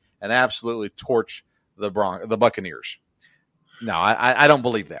high and absolutely torch the Buccaneers. No, I don't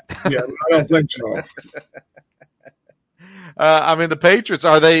believe that. Yeah, I don't think so. I mean, the Patriots,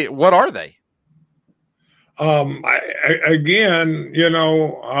 what are they? Again,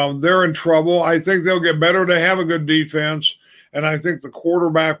 they're in trouble. I think they'll get better. They have a good defense, and I think the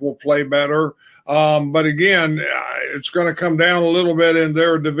quarterback will play better. But again, it's going to come down a little bit in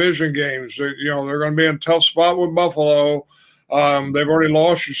their division games. They're going to be in a tough spot with Buffalo. They've already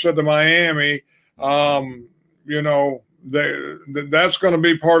lost, you said, to Miami. That's going to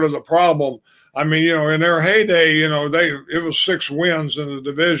be part of the problem. I mean, in their heyday, it was 6 wins in the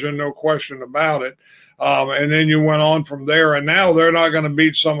division, no question about it. And then you went on from there, and now they're not going to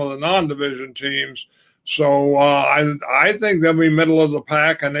beat some of the non-division teams. So I think they'll be middle of the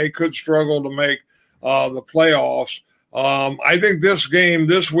pack, and they could struggle to make the playoffs. I think this game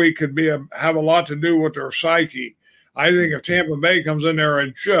this week could have a lot to do with their psyche. I think if Tampa Bay comes in there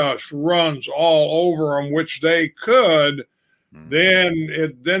and just runs all over them, which they could,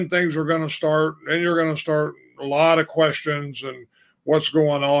 then things are going to start. Then you're going to start a lot of questions and what's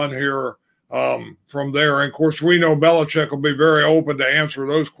going on here from there. And of course, we know Belichick will be very open to answer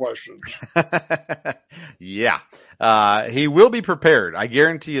those questions. Yeah, he will be prepared. I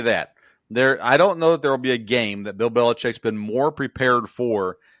guarantee you that. I don't know that there will be a game that Bill Belichick's been more prepared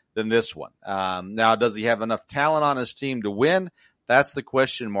for than this one. Now, does he have enough talent on his team to win? That's the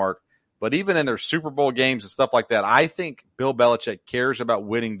question mark. But even in their Super Bowl games and stuff like that, I think Bill Belichick cares about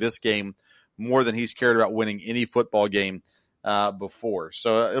winning this game more than he's cared about winning any football game before.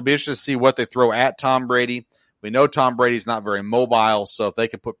 So it'll be interesting to see what they throw at Tom Brady. We know Tom Brady's not very mobile, so if they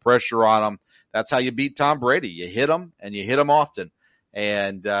can put pressure on him, that's how you beat Tom Brady. You hit him, and you hit him often.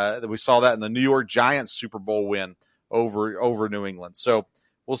 And we saw that in the New York Giants Super Bowl win over New England. So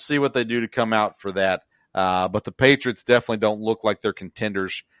we'll see what they do to come out for that. But the Patriots definitely don't look like they're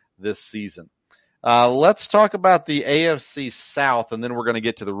contenders this season. Let's talk about the AFC South, and then we're going to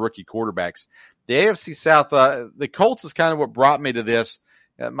get to the rookie quarterbacks. The AFC South, the Colts is kind of what brought me to this.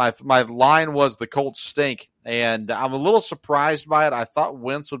 My line was the Colts stink, and I'm a little surprised by it. I thought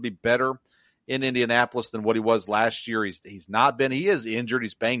Wentz would be better in Indianapolis than what he was last year. He's not been. He is injured.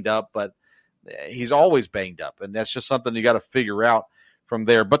 He's banged up, but he's always banged up, and that's just something you got to figure out from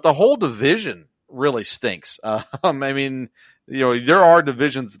there. But the whole division really stinks. I mean, there are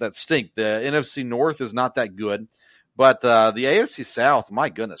divisions that stink. The NFC North is not that good, but the AFC South, my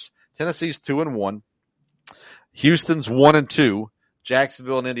goodness, Tennessee's 2-1, Houston's 1-2,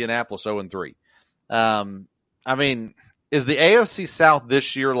 Jacksonville and Indianapolis 0-3. I mean, is the AFC South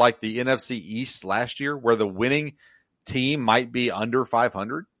this year like the NFC East last year, where the winning team might be under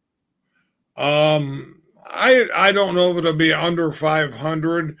 500? I don't know if it'll be under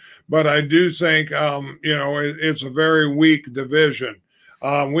 500, but I do think, it's a very weak division.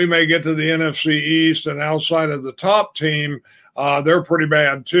 We may get to the NFC East, and outside of the top team, they're pretty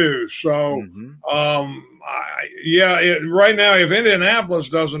bad too. So, right now, if Indianapolis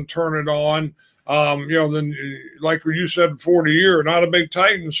doesn't turn it on, then like you said before the year, not a big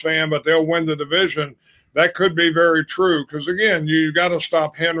Titans fan, but they'll win the division. That could be very true because, again, you got to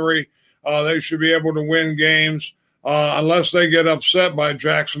stop Henry. They should be able to win games unless they get upset by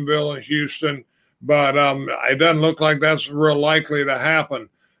Jacksonville and Houston. but it doesn't look like that's real likely to happen.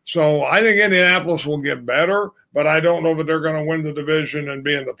 So I think Indianapolis will get better, but I don't know that they're going to win the division and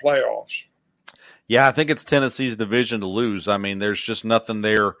be in the playoffs. Yeah, I think it's Tennessee's division to lose. I mean, there's just nothing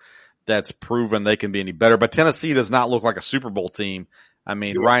there that's proven they can be any better. But Tennessee does not look like a Super Bowl team. I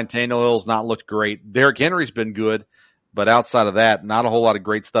mean, Ryan Tannehill's not looked great. Derrick Henry's been good, but outside of that, not a whole lot of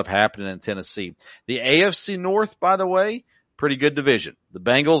great stuff happening in Tennessee. The AFC North, by the way, pretty good division. The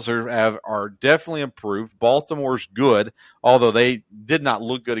Bengals are definitely improved. Baltimore's good, although they did not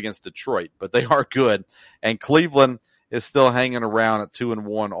look good against Detroit, but they are good. And Cleveland is still hanging around at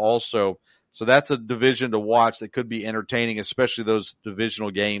 2-1 also. So that's a division to watch that could be entertaining, especially those divisional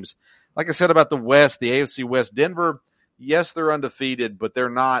games. Like I said about the West, the AFC West, Denver, yes, they're undefeated, but they're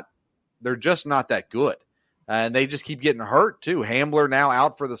just not that good. And they just keep getting hurt too. Hamler now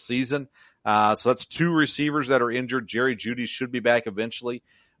out for the season. So that's 2 receivers that are injured. Jerry Jeudy should be back eventually,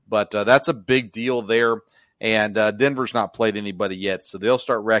 but that's a big deal there. And Denver's not played anybody yet, so they'll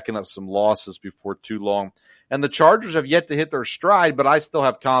start racking up some losses before too long. And the Chargers have yet to hit their stride, but I still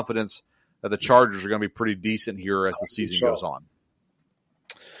have confidence that the Chargers are going to be pretty decent here as the season goes on.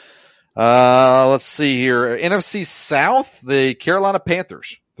 Let's see here. NFC South, the Carolina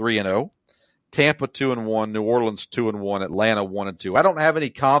Panthers, 3-0. Tampa 2-1, New Orleans 2-1, Atlanta 1-2. I don't have any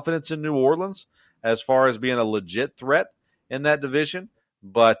confidence in New Orleans as far as being a legit threat in that division,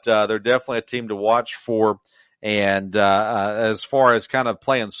 but they're definitely a team to watch for. And as far as kind of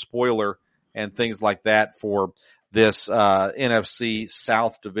playing spoiler and things like that for this NFC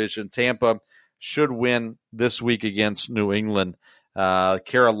South division, Tampa should win this week against New England.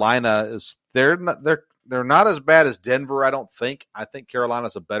 Carolina is they're not as bad as Denver, I don't think. I think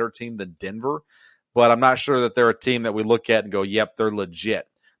Carolina's a better team than Denver, but I'm not sure that they're a team that we look at and go, yep, they're legit.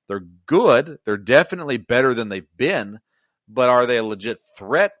 They're good. They're definitely better than they've been, but are they a legit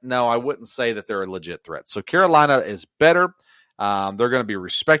threat? No, I wouldn't say that they're a legit threat. So Carolina is better. They're going to be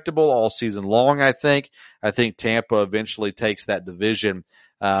respectable all season long, I think. I think Tampa eventually takes that division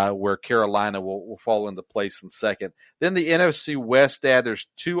where Carolina will fall into place in second. Then the NFC West, Dad, there's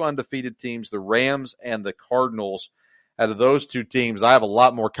 2 undefeated teams, the Rams and the Cardinals. Out of those 2 teams, I have a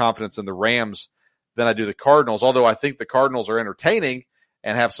lot more confidence in the Rams than I do the Cardinals, although I think the Cardinals are entertaining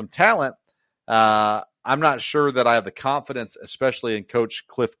and have some talent. I'm not sure that I have the confidence, especially in Coach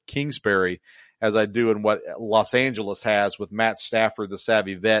Cliff Kingsbury, as I do in what Los Angeles has with Matt Stafford, the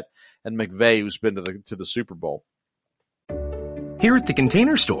savvy vet, and McVay, who's been to the Super Bowl. Here at the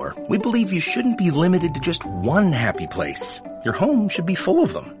Container Store, we believe you shouldn't be limited to just one happy place. Your home should be full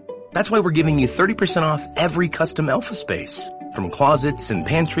of them. That's why we're giving you 30% off every custom Elfa space. From closets and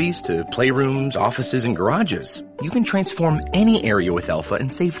pantries to playrooms, offices, and garages, you can transform any area with Elfa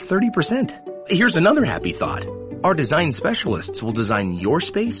and save 30%. Here's another happy thought. Our design specialists will design your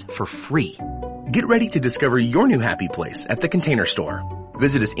space for free. Get ready to discover your new happy place at the Container Store.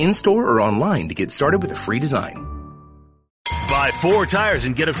 Visit us in-store or online to get started with a free design. Buy 4 tires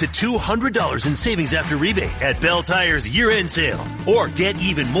and get up to $200 in savings after rebate at Bell Tire's year-end sale. Or get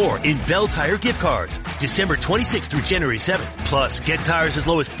even more in Bell Tire gift cards. December 26th through January 7th. Plus, get tires as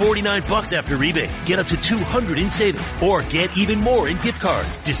low as $49 after rebate. Get up to $200 in savings. Or get even more in gift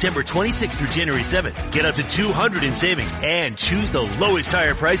cards. December 26th through January 7th. Get up to $200 in savings. And choose the lowest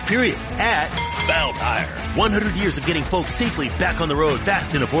tire price period at Bell Tire. 100 years of getting folks safely back on the road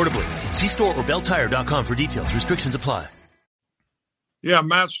fast and affordably. See store or belltire.com for details. Restrictions apply. Yeah,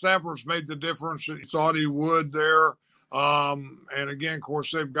 Matt Stafford's made the difference that he thought he would there. And again, of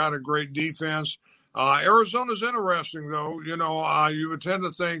course, they've got a great defense. Arizona's interesting, though. You know, you would tend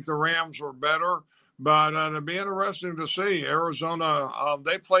to think the Rams were better, but it'd be interesting to see. Arizona,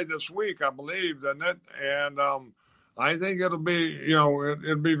 they play this week, I believe, doesn't it? And I think it'll be,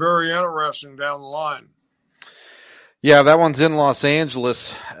 it'll be very interesting down the line. Yeah, that one's in Los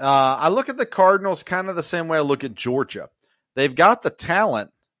Angeles. I look at the Cardinals kind of the same way I look at Georgia. They've got the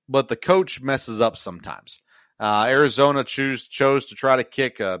talent, but the coach messes up sometimes. Arizona chose to try to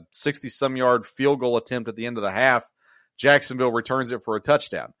kick a 60-some-yard field goal attempt at the end of the half. Jacksonville returns it for a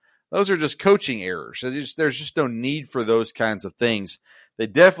touchdown. Those are just coaching errors. There's just no need for those kinds of things. They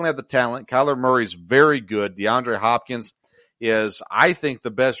definitely have the talent. Kyler Murray's very good. DeAndre Hopkins is, I think,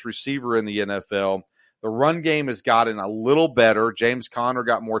 the best receiver in the NFL. The run game has gotten a little better. James Conner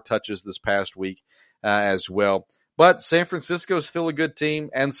got more touches this past week as well. But San Francisco is still a good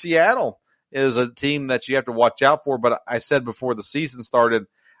team, and Seattle is a team that you have to watch out for. But I said before the season started,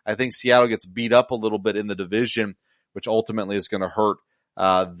 I think Seattle gets beat up a little bit in the division, which ultimately is going to hurt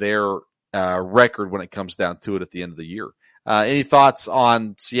their record when it comes down to it at the end of the year. Any thoughts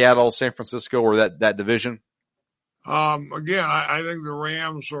on Seattle, San Francisco, or that division? Again, I think the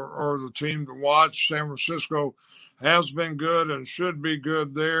Rams are the team to watch. San Francisco has been good and should be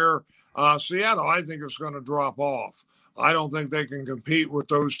good there. Seattle, I think, is going to drop off. I don't think they can compete with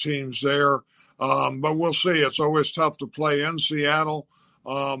those teams there, but we'll see. It's always tough to play in Seattle,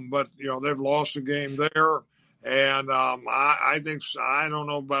 but they've lost a game there, and I don't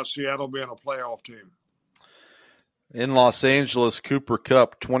know about Seattle being a playoff team. In Los Angeles, Cooper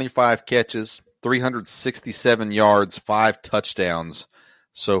Kupp, 25 catches, 367 yards, 5 touchdowns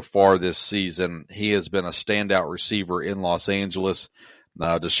so far this season. He has been a standout receiver in Los Angeles.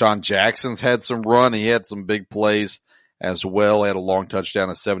 Deshaun Jackson's had some run. He had some big plays as well. He had a long touchdown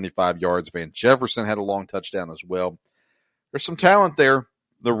of 75 yards. Van Jefferson had a long touchdown as well. There's some talent there.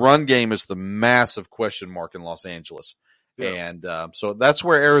 The run game is the massive question mark in Los Angeles. Yeah. And so that's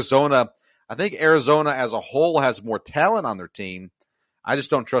where I think Arizona as a whole has more talent on their team. I just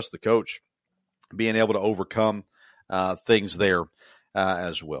don't trust the coach being able to overcome things there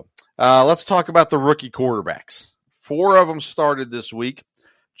as well. Let's talk about the rookie quarterbacks. 4 of them started this week.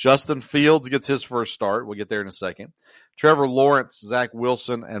 Justin Fields gets his first start. We'll get there in a second. Trevor Lawrence, Zach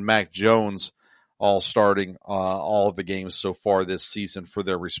Wilson, and Mac Jones all starting all of the games so far this season for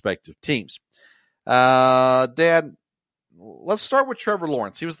their respective teams. Dad, let's start with Trevor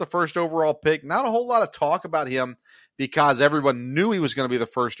Lawrence. He was the first overall pick. Not a whole lot of talk about him because everyone knew he was going to be the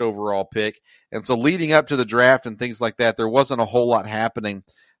first overall pick. And so leading up to the draft and things like that, there wasn't a whole lot happening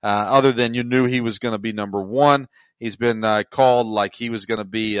other than you knew he was going to be number 1. He's been called like he was going to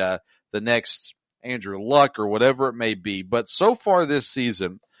be the next Andrew Luck or whatever it may be. But so far this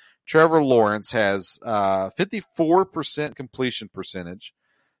season, Trevor Lawrence has 54% completion percentage,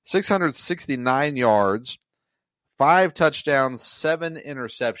 669 yards, 5 touchdowns, 7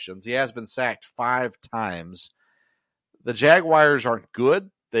 interceptions. He has been sacked 5 times. The Jaguars aren't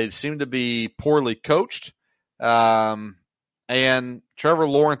good. They seem to be poorly coached. And Trevor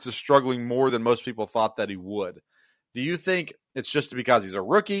Lawrence is struggling more than most people thought that he would. Do you think it's just because he's a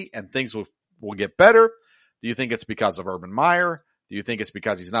rookie and things will get better? Do you think it's because of Urban Meyer? Do you think it's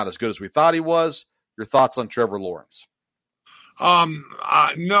because he's not as good as we thought he was? Your thoughts on Trevor Lawrence?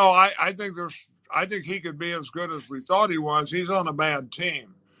 No, I think he could be as good as we thought he was. He's on a bad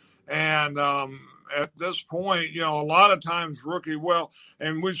team. And at this point, a lot of times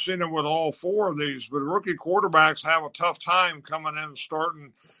and we've seen it with all 4 of these, but rookie quarterbacks have a tough time coming in and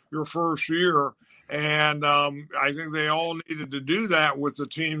starting your first year. And I think they all needed to do that with the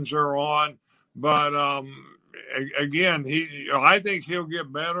teams they're on. But again, I think he'll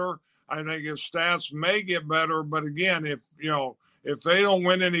get better. I think his stats may get better. But again, if they don't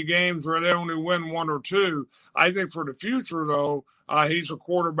win any games or they only win 1 or 2, I think for the future, though, he's a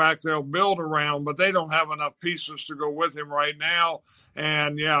quarterback they'll build around, but they don't have enough pieces to go with him right now.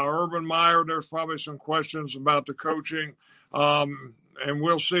 And, Urban Meyer, there's probably some questions about the coaching. And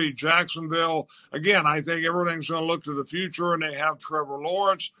we'll see. Jacksonville, again, I think everything's going to look to the future, and they have Trevor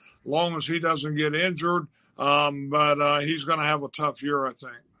Lawrence, as long as he doesn't get injured. But he's going to have a tough year, I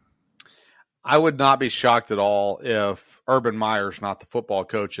think. I would not be shocked at all if Urban Meyer's not the football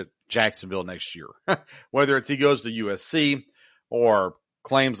coach at Jacksonville next year. Whether it's he goes to USC or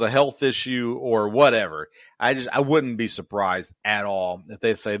claims a health issue or whatever. I wouldn't be surprised at all if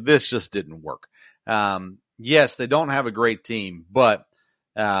they say this just didn't work. Yes, they don't have a great team, but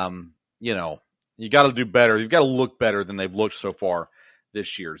you got to do better. You've got to look better than they've looked so far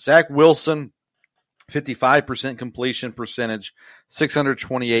this year. Zach Wilson, 55% completion percentage,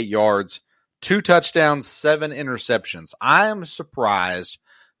 628 yards. 2 touchdowns, 7 interceptions. I am surprised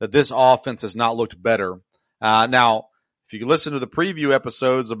that this offense has not looked better. Now, if you listen to the preview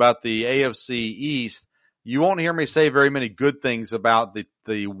episodes about the AFC East, you won't hear me say very many good things about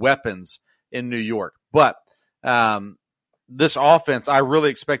the weapons in New York. But this offense, I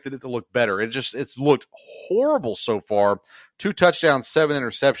really expected it to look better. It's looked horrible so far. 2 touchdowns, 7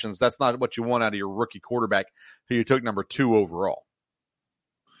 interceptions. That's not what you want out of your rookie quarterback who you took number 2 overall.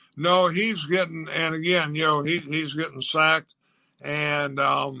 No, he's getting, and again, he's getting sacked, and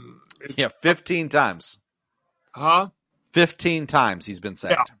 15 times. Huh? 15 times he's been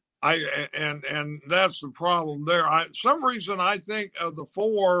sacked. Yeah, and that's the problem there. Some reason I think of the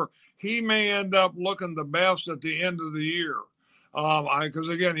 4, he may end up looking the best at the end of the year, because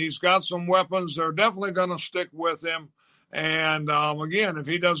again, he's got some weapons. They're definitely going to stick with him, and again, if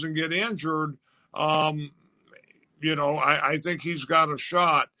he doesn't get injured, I think he's got a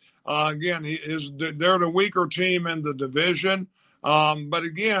shot. Again, they're the weaker team in the division. But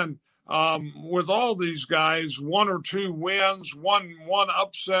again, with all these guys, 1 or 2 wins, one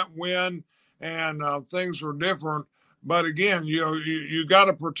upset win, and things are different. But again, you got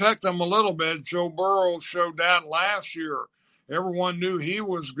to protect them a little bit. Joe Burrow showed that last year. Everyone knew he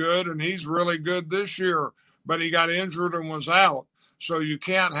was good, and he's really good this year, but he got injured and was out. So you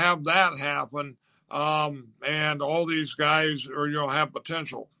can't have that happen. And all these guys have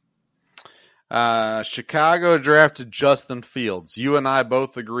potential. Chicago drafted Justin Fields. You and I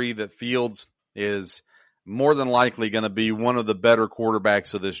both agree that Fields is more than likely going to be one of the better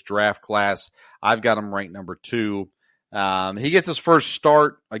quarterbacks of this draft class. I've got him ranked number 2. He gets his first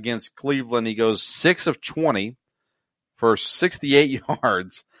start against Cleveland. He goes 6 of 20 for 68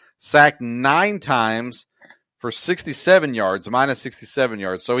 yards, sacked 9 times for 67 yards, minus 67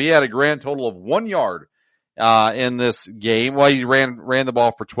 yards. So he had a grand total of 1 yard in this game. Well, he ran the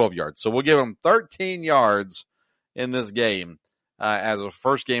ball for 12 yards. So we'll give him 13 yards in this game as a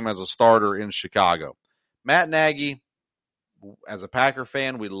first game as a starter in Chicago. Matt Nagy, as a Packer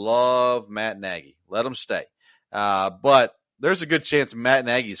fan, we love Matt Nagy. Let him stay. But there's a good chance Matt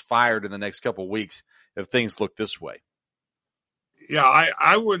Nagy's fired in the next couple of weeks if things look this way. Yeah,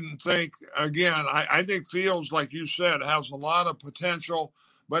 I wouldn't think, again, I think Fields, like you said, has a lot of potential,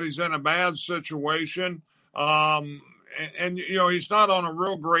 but he's in a bad situation. And he's not on a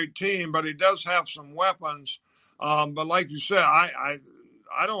real great team, but he does have some weapons. But like you said, I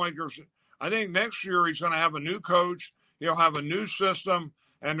don't think I think next year he's going to have a new coach. He'll have a new system,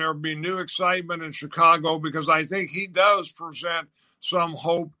 and there'll be new excitement in Chicago because I think he does present some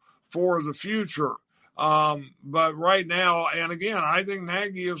hope for the future. But right now, and again, I think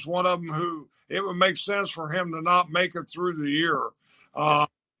Nagy is one of them who it would make sense for him to not make it through the year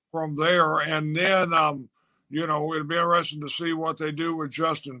from there. And then, it'd be interesting to see what they do with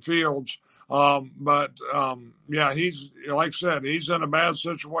Justin Fields. He's, like I said, he's in a bad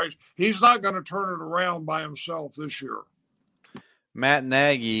situation. He's not going to turn it around by himself this year. Matt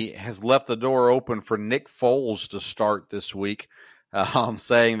Nagy has left the door open for Nick Foles to start this week,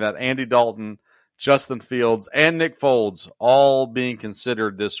 saying that Andy Dalton, Justin Fields, and Nick Foles all being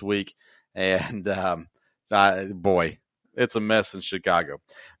considered this week. And, boy, it's a mess in Chicago.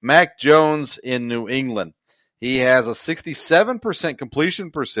 Mac Jones in New England. He has a 67%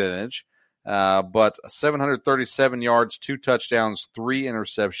 completion percentage, but 737 yards, 2 touchdowns, 3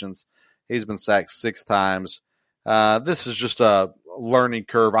 interceptions. He's been sacked 6 times. This is just a learning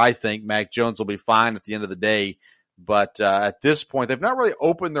curve. I think Mac Jones will be fine at the end of the day. But at this point, they've not really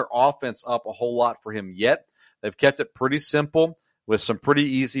opened their offense up a whole lot for him yet. They've kept it pretty simple with some pretty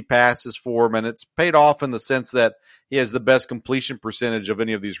easy passes for him, and it's paid off in the sense that he has the best completion percentage of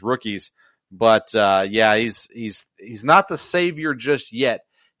any of these rookies. But he's not the savior just yet.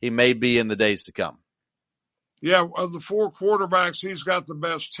 He may be in the days to come. Yeah, of the 4 quarterbacks, he's got the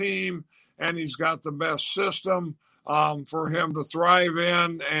best team and he's got the best system for him to thrive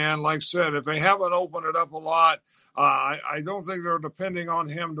in. And like I said, if they haven't opened it up a lot, I don't think they're depending on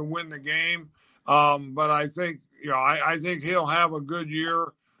him to win the game. But I think, I think he'll have a good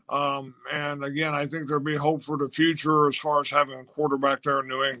year. And again, I think there'll be hope for the future as far as having a quarterback there in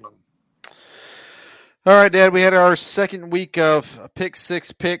New England. All right, Dad, we had our second week of Pick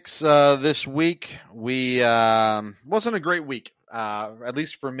 6 picks this week. We wasn't a great week, at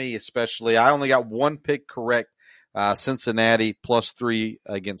least for me especially. I only got 1 pick correct, Cincinnati +3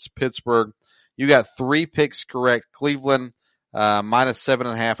 against Pittsburgh. You got 3 picks correct, Cleveland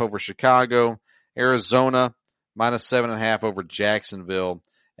 -7.5 over Chicago, Arizona -7.5 over Jacksonville,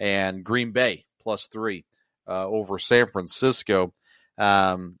 and Green Bay +3 over San Francisco.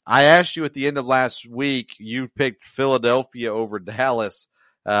 I asked you at the end of last week, you picked Philadelphia over Dallas.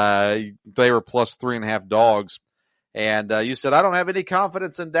 They were +3.5 dogs. And you said, I don't have any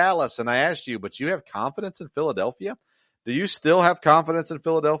confidence in Dallas. And I asked you, but you have confidence in Philadelphia? Do you still have confidence in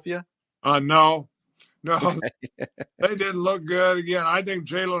Philadelphia? No. They didn't look good. Again, I think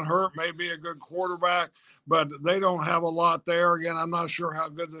Jalen Hurts may be a good quarterback, but they don't have a lot there. Again, I'm not sure how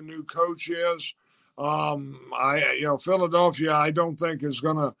good the new coach is. Philadelphia, I don't think is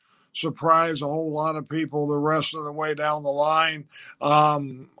going to surprise a whole lot of people the rest of the way down the line.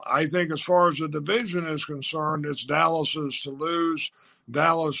 I think as far as the division is concerned, it's Dallas's to lose.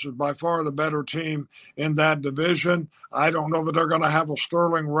 Dallas is by far the better team in that division. I don't know that they're going to have a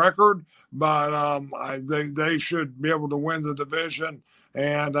sterling record, but they should be able to win the division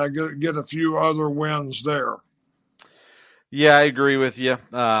and get a few other wins there. Yeah, I agree with you.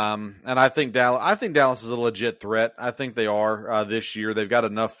 And I think Dallas is a legit threat. I think they are this year. They've got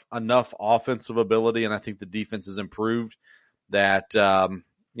enough offensive ability, and I think the defense has improved that, I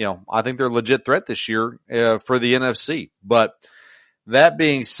think they're a legit threat this year for the NFC. But that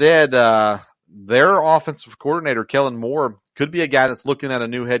being said, their offensive coordinator, Kellen Moore, could be a guy that's looking at a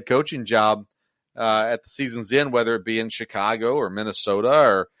new head coaching job at the season's end, whether it be in Chicago or Minnesota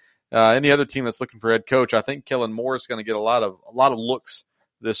or any other team that's looking for head coach. I think Kellen Moore is going to get a lot of looks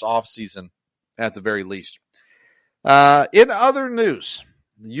this offseason at the very least. In other news,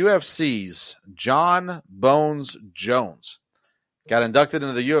 the UFC's John Bones Jones got inducted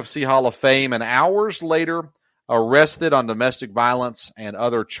into the UFC Hall of Fame and hours later arrested on domestic violence and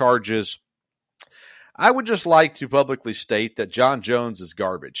other charges. I would just like to publicly state that John Jones is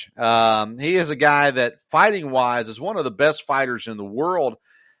garbage. He is a guy that, fighting-wise, is one of the best fighters in the world,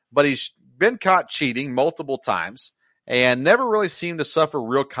 but he's been caught cheating multiple times and never really seemed to suffer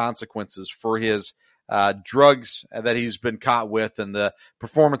real consequences for his drugs that he's been caught with and the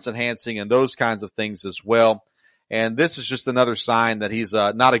performance enhancing and those kinds of things as well. And this is just another sign that he's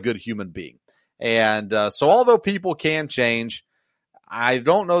not a good human being. And so although people can change, I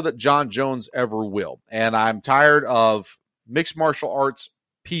don't know that John Jones ever will. And I'm tired of mixed martial arts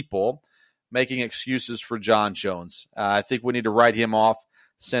people making excuses for John Jones. I think we need to write him off,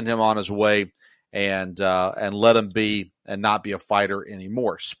 send him on his way, and let him be and not be a fighter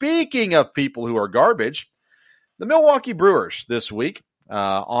anymore. Speaking of people who are garbage, the Milwaukee Brewers this week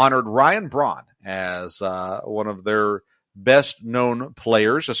honored Ryan Braun as one of their best-known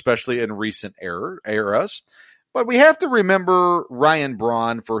players, especially in recent eras. But we have to remember Ryan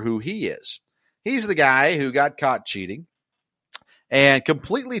Braun for who he is. He's the guy who got caught cheating and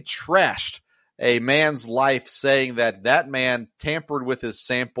completely trashed a man's life, saying that man tampered with his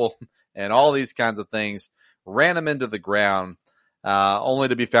sample and all these kinds of things, ran him into the ground, only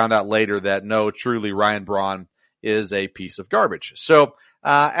to be found out later that no, truly Ryan Braun is a piece of garbage. So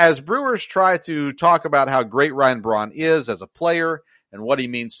as Brewers try to talk about how great Ryan Braun is as a player and what he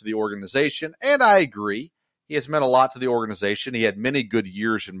means to the organization, and I agree, he has meant a lot to the organization. He had many good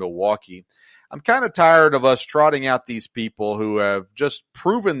years in Milwaukee. I'm kind of tired of us trotting out these people who have just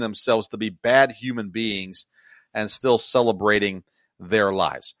proven themselves to be bad human beings and still celebrating their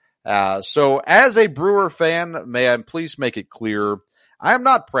lives. So as a Brewer fan, may I please make it clear, I am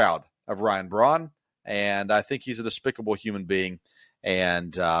not proud of Ryan Braun, and I think he's a despicable human being,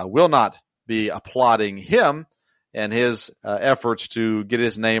 and will not be applauding him and his efforts to get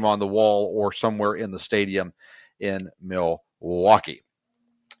his name on the wall or somewhere in the stadium in Milwaukee.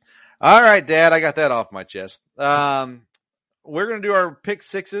 All right, Dad, I got that off my chest. We're going to do our pick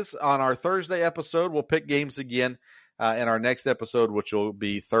sixes on our Thursday episode. We'll pick games again in our next episode, which will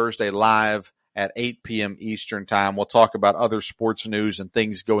be Thursday live at 8 p.m. Eastern time. We'll talk about other sports news and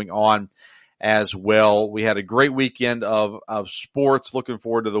things going on as well. We had a great weekend of sports. Looking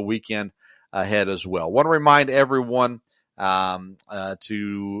forward to the weekend ahead as well. Want to remind everyone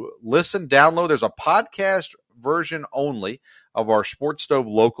to listen, download. There's a podcast version only of our Sports Stove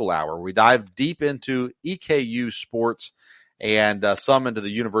Local Hour. We dive deep into EKU sports and some into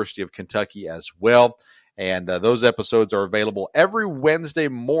the University of Kentucky as well. And those episodes are available every Wednesday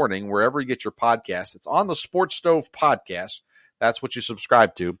morning wherever you get your podcasts. It's on the Sports Stove podcast. That's what you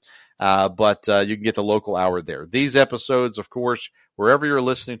subscribe to. But you can get the Local Hour there. These episodes, of course, wherever you're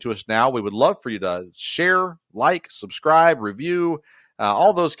listening to us now, we would love for you to share, like, subscribe, review,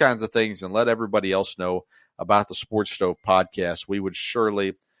 all those kinds of things, and let everybody else know about the Sports Stove podcast. We would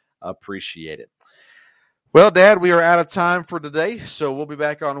surely appreciate it. Well, Dad, we are out of time for today, so we'll be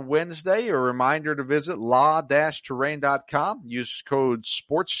back on Wednesday. A reminder to visit la-terrain.com. Use code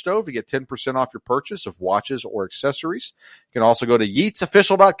SPORTSSTOVE to get 10% off your purchase of watches or accessories. You can also go to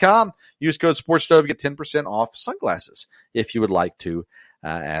yeatsofficial.com. Use code SPORTSSTOVE to get 10% off sunglasses if you would like to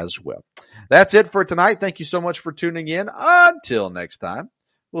as well. That's it for tonight. Thank you so much for tuning in. Until next time,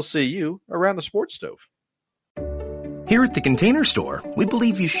 we'll see you around the Sports Stove. Here at the Container Store, we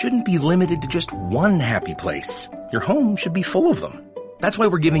believe you shouldn't be limited to just one happy place. Your home should be full of them. That's why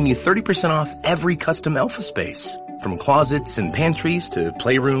we're giving you 30% off every custom Elfa space. From closets and pantries to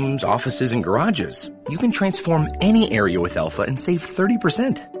playrooms, offices, and garages, you can transform any area with Elfa and save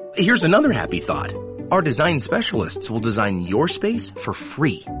 30%. Here's another happy thought. Our design specialists will design your space for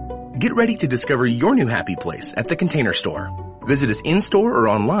free. Get ready to discover your new happy place at the Container Store. Visit us in-store or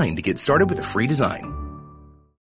online to get started with a free design.